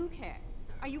do you care?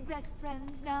 Are you best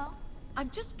friends now? I'm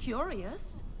just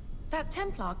curious. That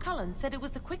Templar, Cullen, said it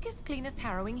was the quickest, cleanest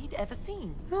harrowing he'd ever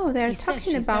seen. Oh, they're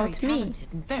talking about me.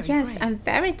 Yes, I'm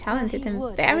very talented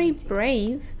and very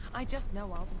brave. I just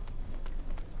know of.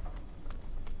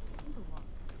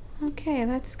 Okay,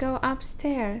 let's go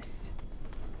upstairs.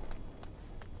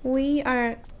 We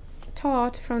are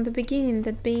taught from the beginning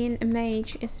that being a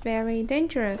mage is very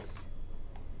dangerous.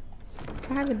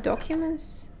 Private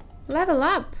documents? Level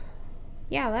up!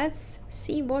 Yeah, let's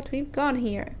see what we've got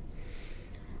here.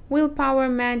 Willpower,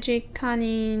 magic,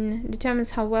 cunning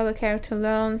determines how well a character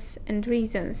learns and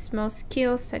reasons. Most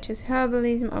skills such as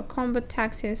herbalism or combat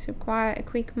tactics require a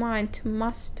quick mind to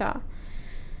master.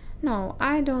 No,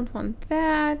 I don't want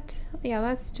that. Yeah,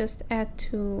 let's just add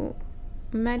to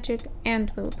magic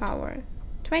and willpower.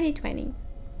 2020.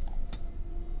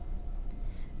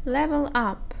 Level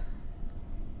up.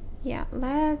 Yeah,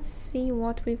 let's see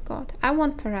what we've got. I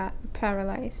want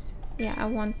paralyzed. Yeah, I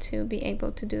want to be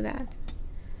able to do that.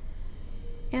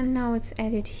 And now it's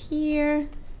added here.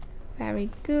 Very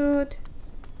good.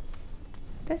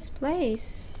 This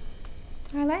place,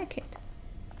 I like it.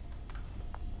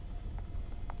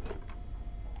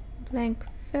 Blank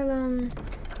film.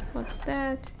 What's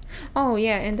that? Oh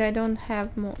yeah, and I don't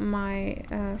have my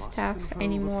staff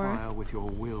anymore. Fire with your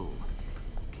will.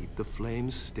 Keep the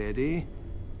flames steady.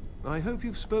 I hope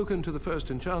you've spoken to the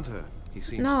first enchanter. He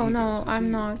seems No,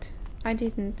 I'm not. I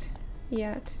didn't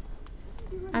yet.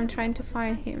 I'm trying to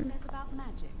find him.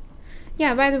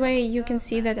 Yeah, by the way, you can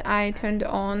see that I turned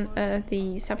on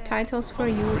the subtitles for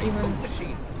you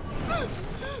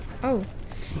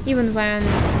even when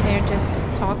they're just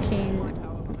talking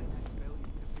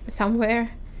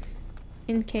somewhere,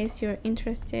 in case you're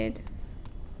interested.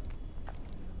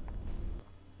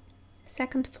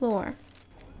 Second floor.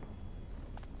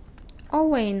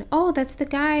 Owen. Oh, that's the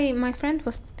guy my friend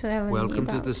was telling me about. Welcome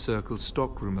to the Circle's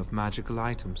stockroom of magical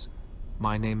items.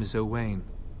 My name is Owen.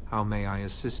 How may I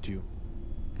assist you?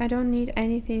 I don't need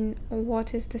anything.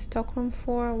 What is the stockroom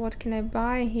for? What can I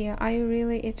buy here? Are you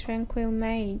really a tranquil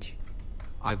mage?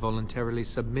 I voluntarily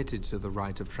submitted to the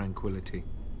right of tranquility.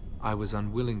 I was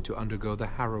unwilling to undergo the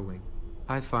harrowing.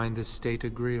 I find this state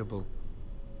agreeable.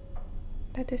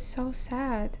 That is so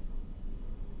sad.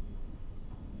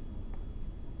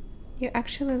 You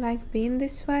actually like being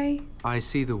this way? I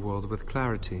see the world with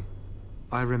clarity.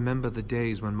 I remember the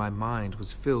days when my mind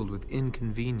was filled with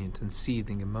inconvenient and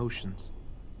seething emotions.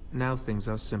 Now things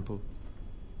are simple.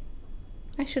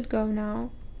 I should go now.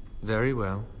 Very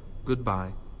well.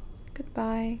 Goodbye.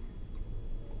 Goodbye.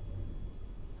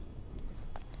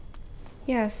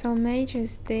 Yeah, so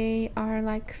mages, they are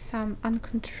like some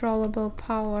uncontrollable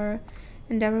power,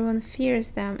 and everyone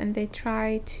fears them, and they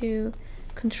try to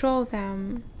control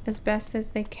them as best as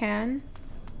they can.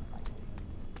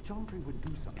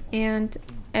 And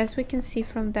as we can see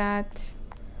from that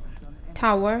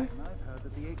tower,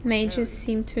 mages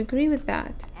seem to agree with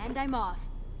that. And I'm off.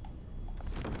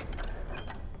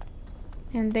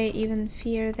 And they even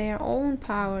fear their own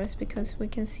powers, because we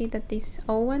can see that this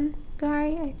Owen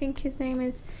guy, I think his name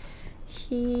is,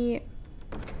 he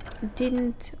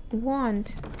didn't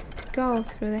want to go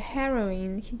through the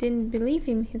harrowing. He didn't believe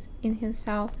in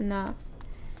himself enough.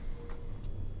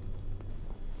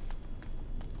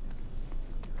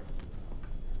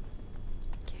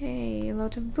 Okay, a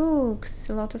lot of books,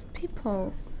 a lot of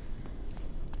people.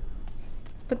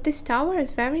 But this tower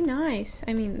is very nice.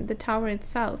 I mean, the tower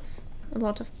itself. A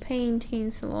lot of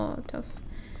paintings, a lot of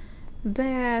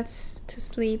beds to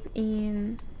sleep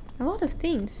in, a lot of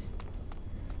things.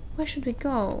 Where should we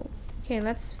go? Okay,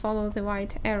 let's follow the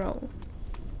white arrow.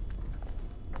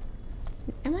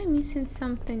 Am I missing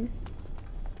something?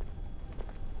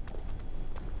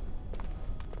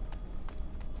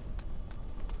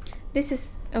 This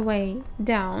is a way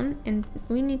down, and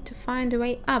we need to find a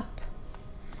way up.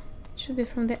 It should be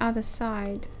from the other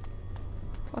side,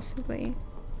 possibly.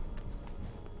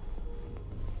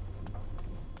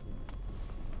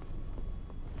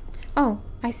 Oh,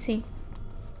 I see.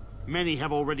 Many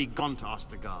have already gone to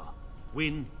Ostagar.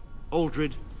 Wynne,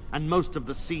 Aldred, and most of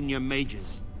the senior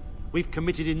mages. We've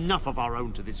committed enough of our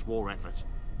own to this war effort.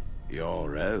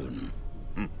 Your own?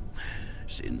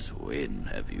 Since when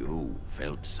have you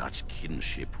felt such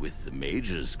kinship with the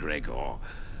mages, Gregor?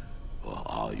 Or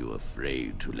are you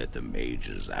afraid to let the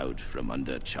mages out from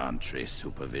under Chantry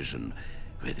supervision,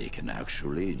 where they can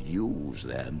actually use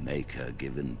their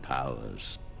maker-given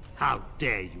powers? How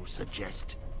dare you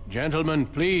suggest? Gentlemen,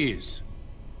 please.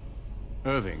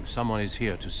 Irving, someone is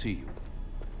here to see you.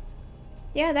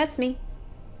 Yeah, that's me.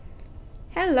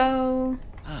 Hello.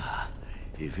 Ah,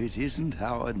 if it isn't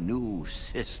our new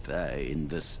sister in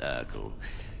the circle.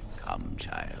 Come,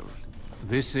 child.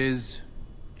 This is...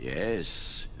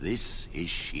 Yes, this is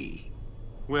she.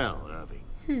 Well,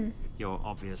 Irving, you're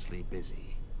obviously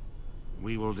busy.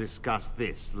 We will discuss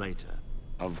this later.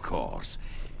 Of course.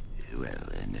 Well,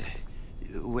 then,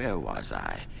 where was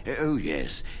I? Oh,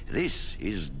 yes, this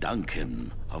is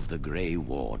Duncan of the Grey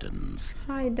Wardens.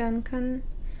 Hi, Duncan.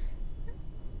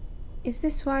 Is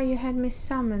this why you had me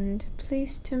summoned?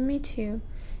 Pleased to meet you.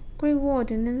 Grey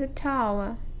Warden in the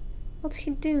tower. What's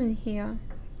he doing here?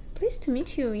 Pleased to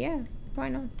meet you, yeah. Why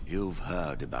not? You've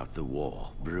heard about the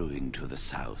war brewing to the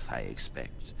south, I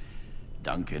expect.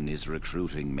 Duncan is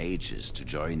recruiting mages to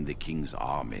join the King's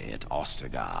army at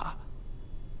Ostagar.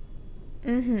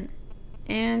 And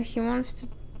he wants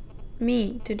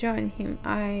me to join him,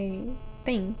 I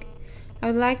think. I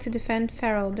would like to defend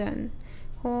Ferelden.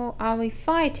 Who are we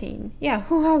fighting? Yeah,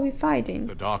 who are we fighting?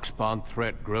 The Darkspawn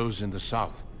threat grows in the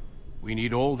south. We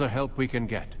need all the help we can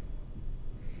get.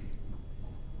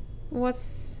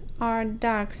 What's our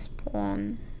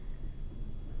Darkspawn?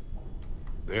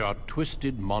 They are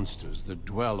twisted monsters that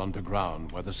dwell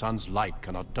underground where the sun's light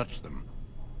cannot touch them.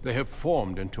 They have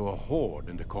formed into a horde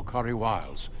in the Kokari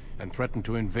Wilds and threaten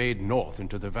to invade north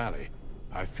into the valley.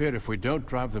 I fear if we don't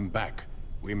drive them back,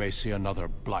 we may see another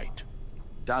blight.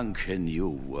 Duncan, you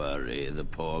worry the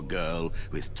poor girl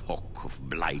with talk of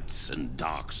blights and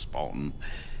darkspawn.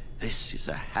 This is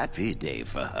a happy day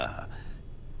for her.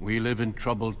 We live in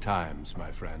troubled times,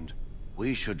 my friend.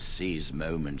 We should seize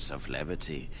moments of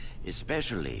levity,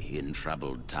 especially in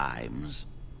troubled times.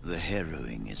 The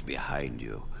Harrowing is behind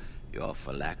you. Your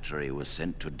phylactery was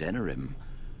sent to Denerim.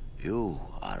 You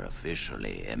are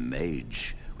officially a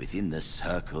mage within the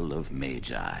circle of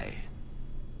Magi.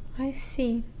 I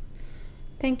see.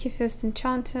 Thank you, First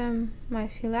Enchanter. My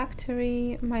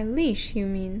phylactery... my leash, you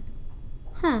mean?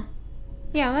 Huh.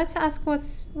 Yeah, let's ask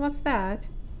what's that?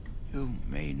 You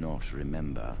may not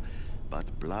remember,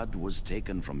 but blood was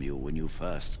taken from you when you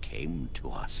first came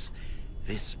to us.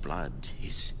 This blood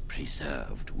is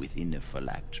preserved within a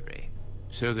phylactery.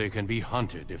 So they can be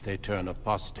hunted if they turn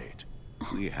apostate.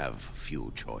 We have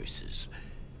few choices.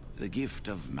 The gift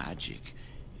of magic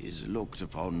is looked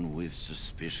upon with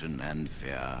suspicion and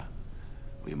fear.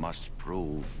 We must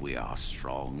prove we are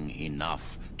strong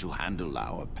enough to handle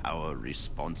our power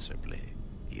responsibly.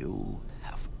 You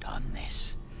have done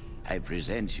this. I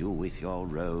present you with your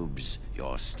robes,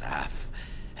 your staff,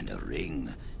 and a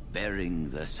ring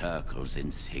bearing the Circle's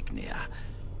insignia.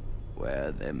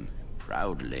 Wear them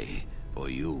proudly, for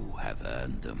you have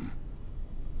earned them.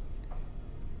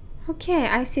 Okay,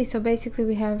 I see. So basically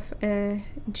we have a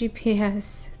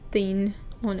GPS thing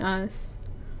on us.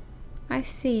 I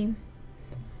see.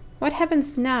 What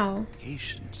happens now?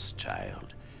 Patience,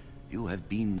 child. You have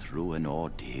been through an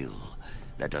ordeal.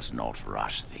 Let us not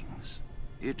rush things.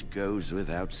 It goes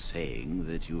without saying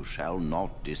that you shall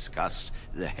not discuss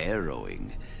the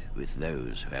harrowing with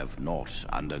those who have not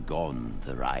undergone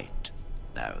the rite.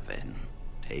 Now then,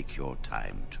 take your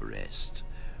time to rest,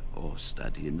 or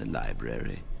study in the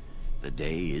library. The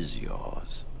day is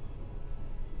yours.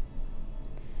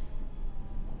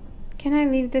 Can I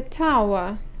leave the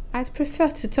tower? I'd prefer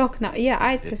to talk now. Yeah,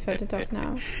 I'd prefer to talk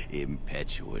now.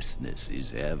 Impetuousness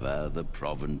is ever the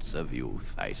province of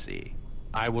youth, I see.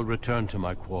 I will return to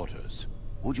my quarters.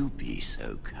 Would you be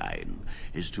so kind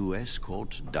as to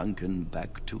escort Duncan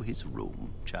back to his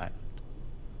room, child?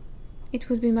 It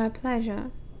would be my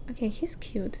pleasure. Okay, he's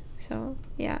cute, so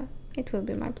yeah, it will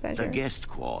be my pleasure. The guest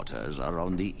quarters are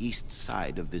on the east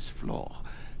side of this floor,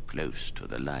 close to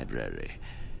the library.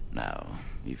 Now,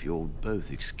 if you'll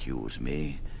both excuse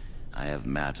me, I have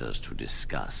matters to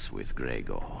discuss with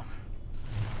Gregor.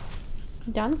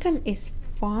 Duncan is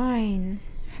fine.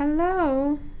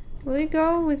 Hello. Will you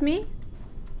go with me?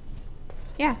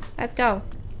 Yeah, let's go.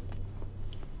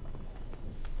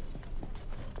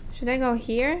 Should I go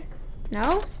here?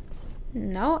 No?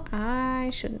 No, I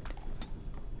shouldn't.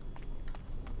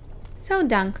 So,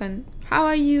 Duncan, how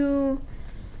are you?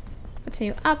 What are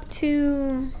you up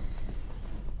to?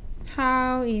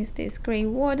 How is this Grey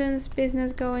Warden's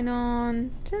business going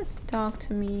on? Just talk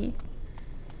to me.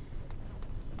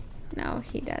 No,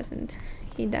 he doesn't.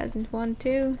 He doesn't want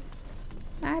to.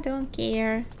 I don't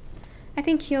care. I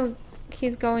think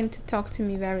he's going to talk to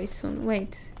me very soon.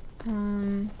 Wait.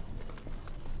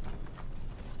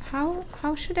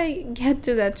 How should I get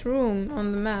to that room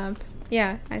on the map?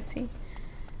 Yeah, I see.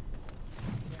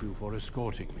 Thank you for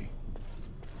escorting me.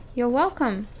 You're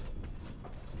welcome.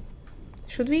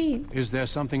 Should we... Is there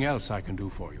something else I can do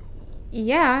for you?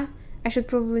 Yeah, I should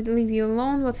probably leave you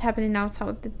alone. What's happening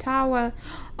outside the tower?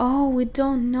 Oh, we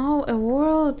don't know a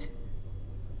world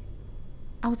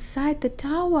outside the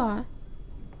tower.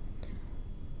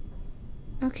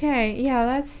 Okay, yeah,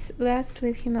 let's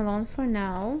leave him alone for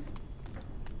now.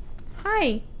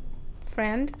 Hi,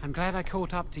 friend. I'm glad I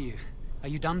caught up to you. Are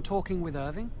you done talking with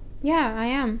Irving? Yeah, I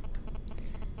am.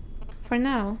 For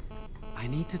now. I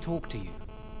need to talk to you.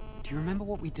 Do you remember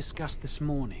what we discussed this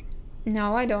morning?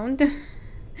 No, I don't.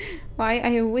 Why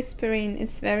are you whispering?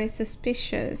 It's very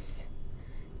suspicious.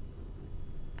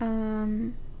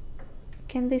 Can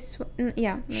this...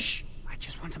 yeah. Shh! I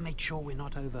just want to make sure we're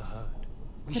not overheard.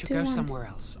 We What should do you go want? somewhere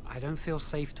else. I don't feel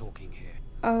safe talking here.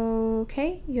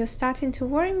 Okay, you're starting to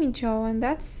worry me, Jowan.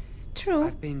 That's true.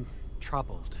 I've been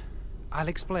troubled. I'll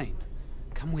explain.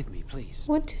 Come with me, please.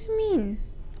 What do you mean?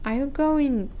 Are you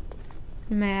going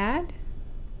mad?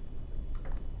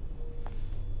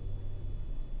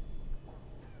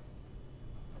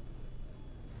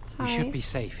 We Hi. should be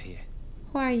safe here.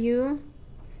 Who are you?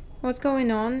 What's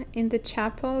going on in the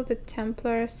chapel, the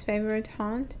Templar's favorite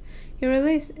haunt? You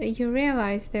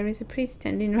realize there is a priest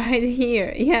standing right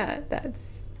here. Yeah,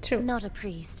 that's true. Not a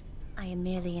priest. I am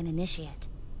merely an initiate.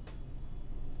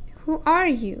 Who are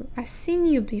you? I've seen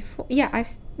you before. Yeah,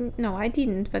 No, I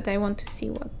didn't, but I want to see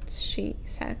what she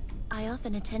says. I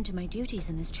often attend to my duties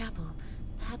in this chapel.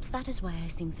 Perhaps that is why I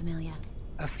seem familiar.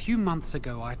 A few months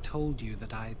ago, I told you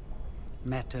that I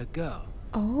met a girl.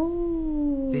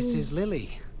 Oh. This is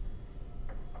Lily.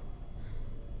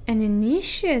 An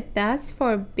initiate, that's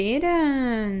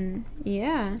forbidden.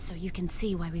 Yeah. So you can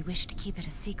see why we wish to keep it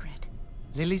a secret.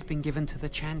 Lily's been given to the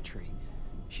Chantry.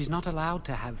 She's not allowed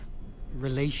to have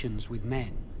relations with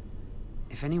men.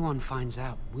 If anyone finds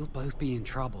out, we'll both be in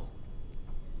trouble.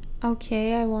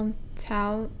 Okay, I won't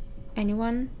tell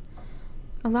anyone.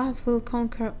 Love will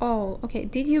conquer all. Okay,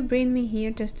 did you bring me here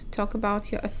just to talk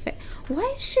about your affair?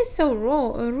 Why is she so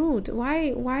rude?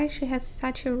 Why she has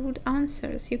such a rude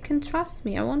answers? You can trust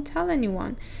me. I won't tell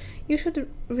anyone. You should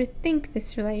rethink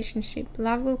this relationship.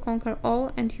 Love will conquer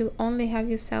all and you'll only have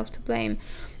yourself to blame.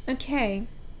 Okay,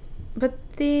 but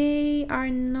they are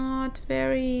not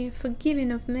very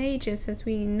forgiving of mages, as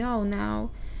we know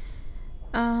now.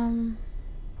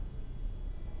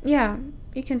 Yeah,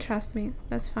 you can trust me.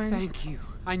 That's fine. Thank you.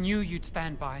 I knew you'd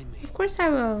stand by me. Of course I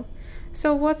will.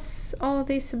 So what's all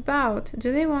this about?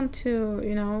 Do they want to,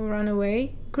 you know, run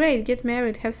away? Great, get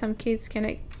married, have some kids. Can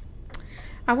I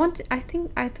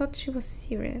thought she was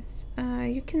serious.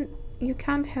 You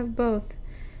can't have both.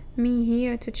 Me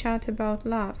here to chat about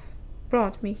love.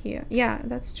 Brought me here. Yeah,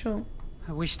 that's true.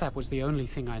 I wish that was the only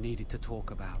thing I needed to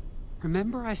talk about.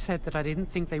 Remember I said that I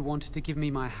didn't think they wanted to give me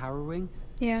my harrowing?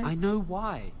 Yeah. I know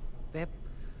why. They're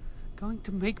going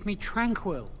to make me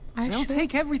tranquil. They'll Sure?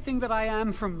 take everything that I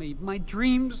am from me. My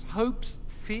dreams, hopes,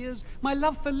 fears, my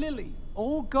love for Lily.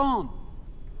 All gone.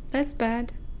 That's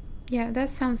bad. Yeah, that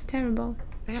sounds terrible.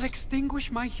 They'll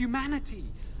extinguish my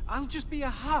humanity. I'll just be a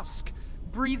husk,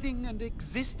 breathing and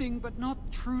existing, but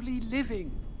not truly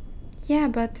living. Yeah,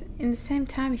 but in the same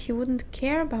time, he wouldn't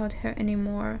care about her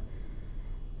anymore.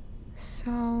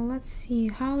 So, let's see.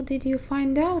 How did you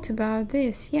find out about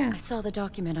this? Yeah. I saw the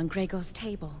document on Gregor's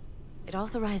table. It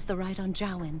authorized the right on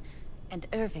Jowan, and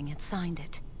Irving had signed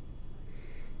it.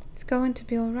 It's going to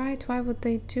be alright. Why would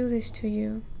they do this to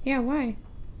you? Yeah, why?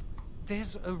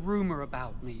 There's a rumor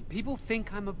about me. People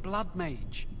think I'm a blood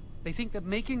mage. They think that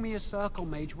making me a circle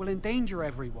mage will endanger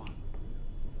everyone.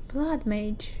 Blood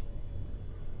mage?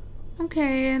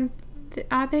 Okay, and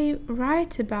are they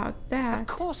right about that? Of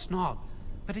course not.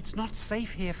 But it's not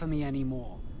safe here for me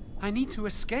anymore. I need to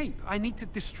escape. I need to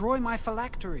destroy my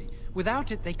phylactery.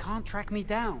 Without it, they can't track me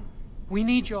down. We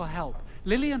need your help.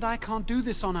 Lily and I can't do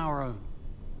this on our own.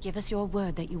 Give us your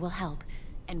word that you will help,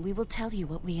 and we will tell you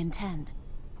what we intend.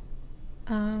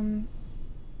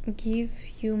 Give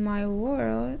you my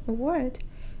word?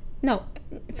 No,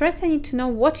 first I need to know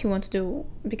what you want to do,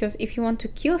 because if you want to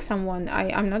kill someone,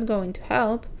 I'm not going to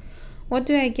help. What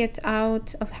do I get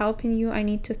out of helping you? I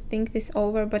need to think this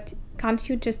over, but can't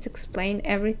you just explain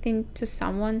everything to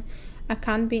someone? I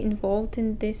can't be involved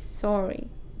in this, sorry.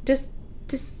 Just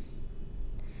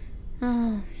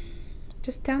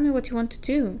tell me what you want to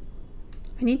do.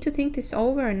 I need to think this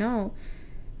over, no.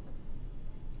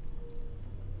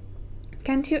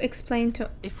 Can't you explain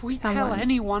to If we someone? tell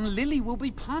anyone, Lily will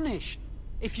be punished.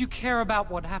 If you care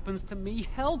about what happens to me,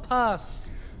 help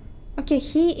us. Okay,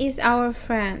 he is our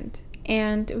friend,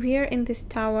 and we're in this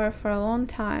tower for a long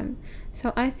time.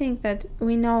 So I think that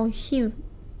we know him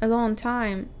a long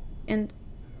time, and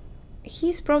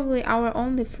he's probably our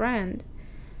only friend.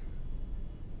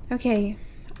 Okay,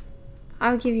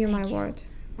 I'll give you my word.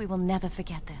 We will never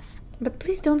forget this. But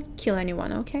please don't kill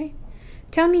anyone, okay?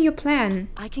 Tell me your plan.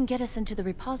 I can get us into the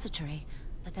repository,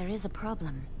 but there is a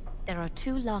problem. There are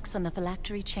 2 locks on the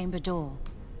phylactery chamber door.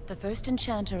 The first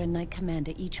enchanter and knight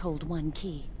commander each hold 1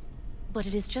 key. But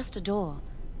it is just a door.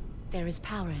 There is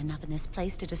power enough in this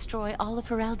place to destroy all of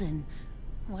Ferelden.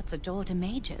 What's a door to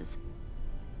mages?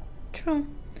 True.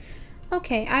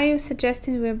 Okay, are you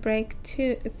suggesting we break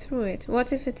through it?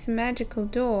 What if it's a magical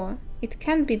door? It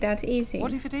can't be that easy.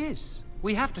 What if it is?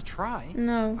 We have to try.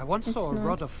 No, I once saw a not.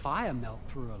 rod of fire melt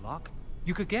through a lock.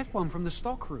 You could get one from the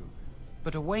stockroom,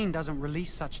 but Owain doesn't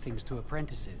release such things to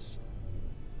apprentices.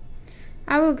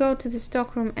 I will go to the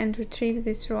stockroom and retrieve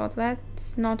this rod.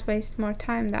 Let's not waste more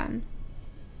time then.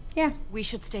 Yeah. We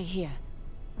should stay here.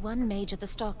 1 mage at the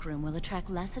stockroom will attract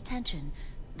less attention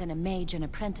than a mage, an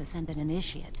apprentice, and an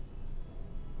initiate.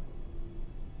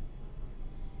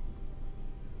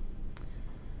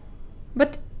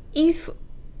 But if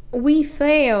we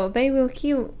fail, they will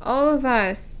kill all of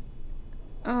us.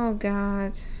 Oh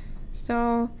god.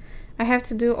 So I have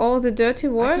to do all the dirty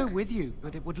work? I'd go with you,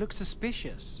 but it would look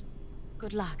suspicious.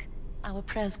 Good luck. Our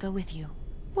prayers go with you.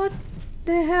 What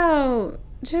the hell?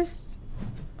 Just...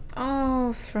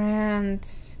 Oh,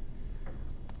 friends.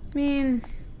 I mean,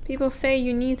 People say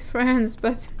you need friends,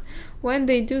 but when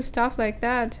they do stuff like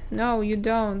that, no, you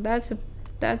don't. That's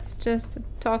just a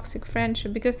toxic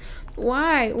friendship. Because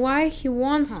why he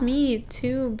wants me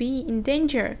to be in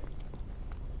danger?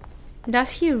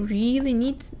 Does he really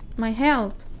need my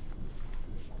help?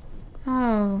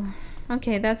 Oh,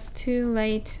 okay, that's too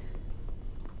late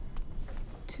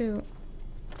to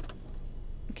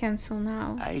cancel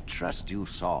now. I trust you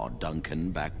saw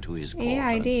Duncan back to his quarters. Yeah,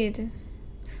 I did.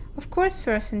 Of course,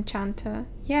 First Enchanter.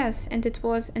 Yes, and it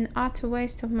was an utter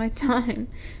waste of my time.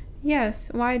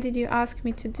 Yes, why did you ask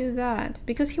me to do that?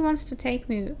 Because he wants to take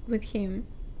me with him.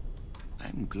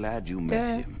 I'm glad you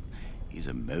met him. He's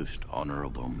a most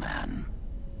honorable man.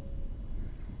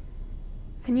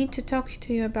 I need to talk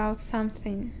to you about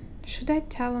something. Should I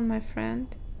tell on my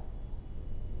friend?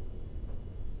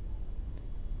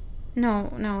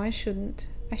 No, I shouldn't.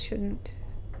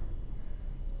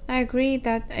 I agree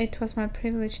that it was my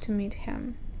privilege to meet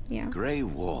him. Yeah. Grey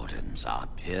Wardens are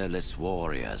peerless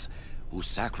warriors who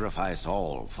sacrifice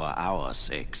all for our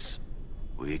sakes.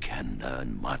 We can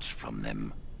learn much from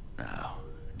them. Now,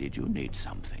 did you need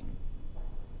something?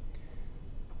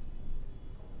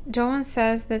 Jowan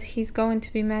says that he's going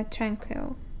to be mad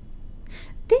tranquil.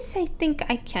 This I think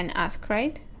I can ask,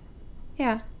 right?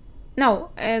 Yeah.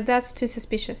 No, that's too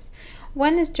suspicious.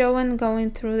 When is Jowan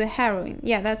going through the Harrowing?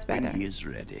 Yeah, that's better. When he is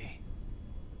ready.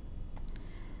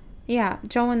 Yeah,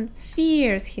 Jowan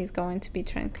fears he's going to be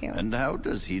tranquil. And how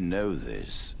does he know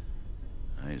this?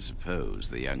 I suppose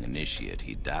the young initiate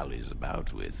he dallies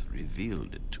about with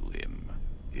revealed it to him.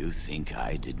 You think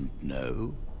I didn't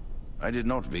know? I did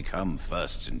not become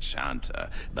First Enchanter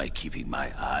by keeping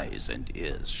my eyes and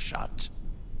ears shut.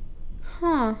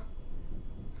 Huh.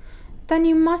 Then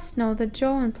you must know that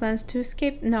Jowan plans to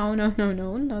escape. No, not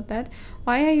that.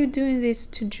 Why are you doing this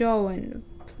to Jowan?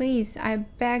 Please, I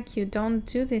beg you, don't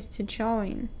do this to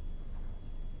Jowan.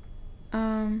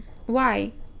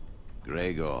 Why?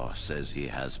 Gregor says he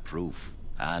has proof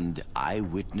and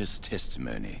eyewitness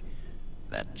testimony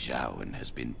that Jowan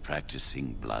has been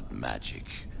practicing blood magic.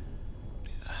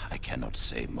 I cannot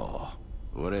say more.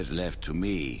 Were it left to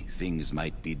me, things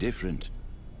might be different.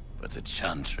 But the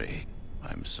Chantry,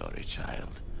 I'm sorry,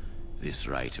 child. This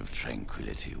rite of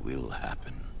tranquility will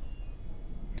happen.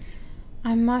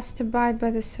 I must abide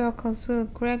by the Circle's will.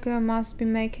 Gregor must be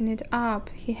making it up.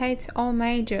 He hates all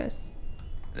mages.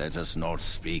 Let us not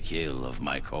speak ill of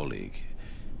my colleague.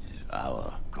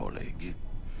 Our colleague.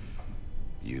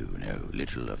 You know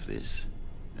little of this,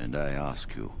 and I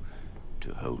ask you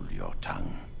to hold your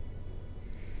tongue.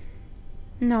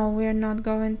 No, we're not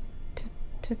going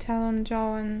to tell on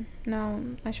Jowan.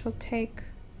 No, I shall take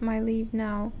my leave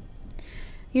now.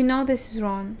 You know this is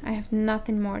wrong. I have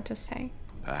nothing more to say.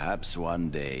 Perhaps one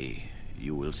day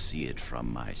you will see it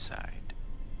from my side.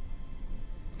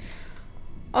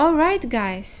 Alright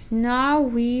guys, now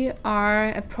we are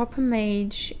a proper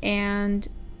mage and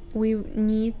we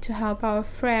need to help our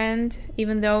friend,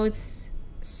 even though it's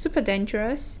super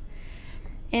dangerous.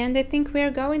 And I think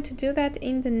we're going to do that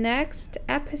in the next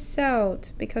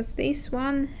episode, because this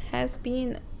one has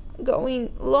been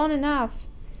going long enough.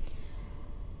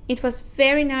 It was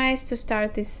very nice to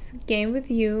start this game with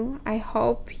you. I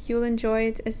hope you'll enjoy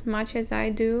it as much as I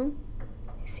do.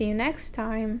 See you next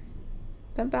time.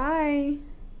 Bye bye.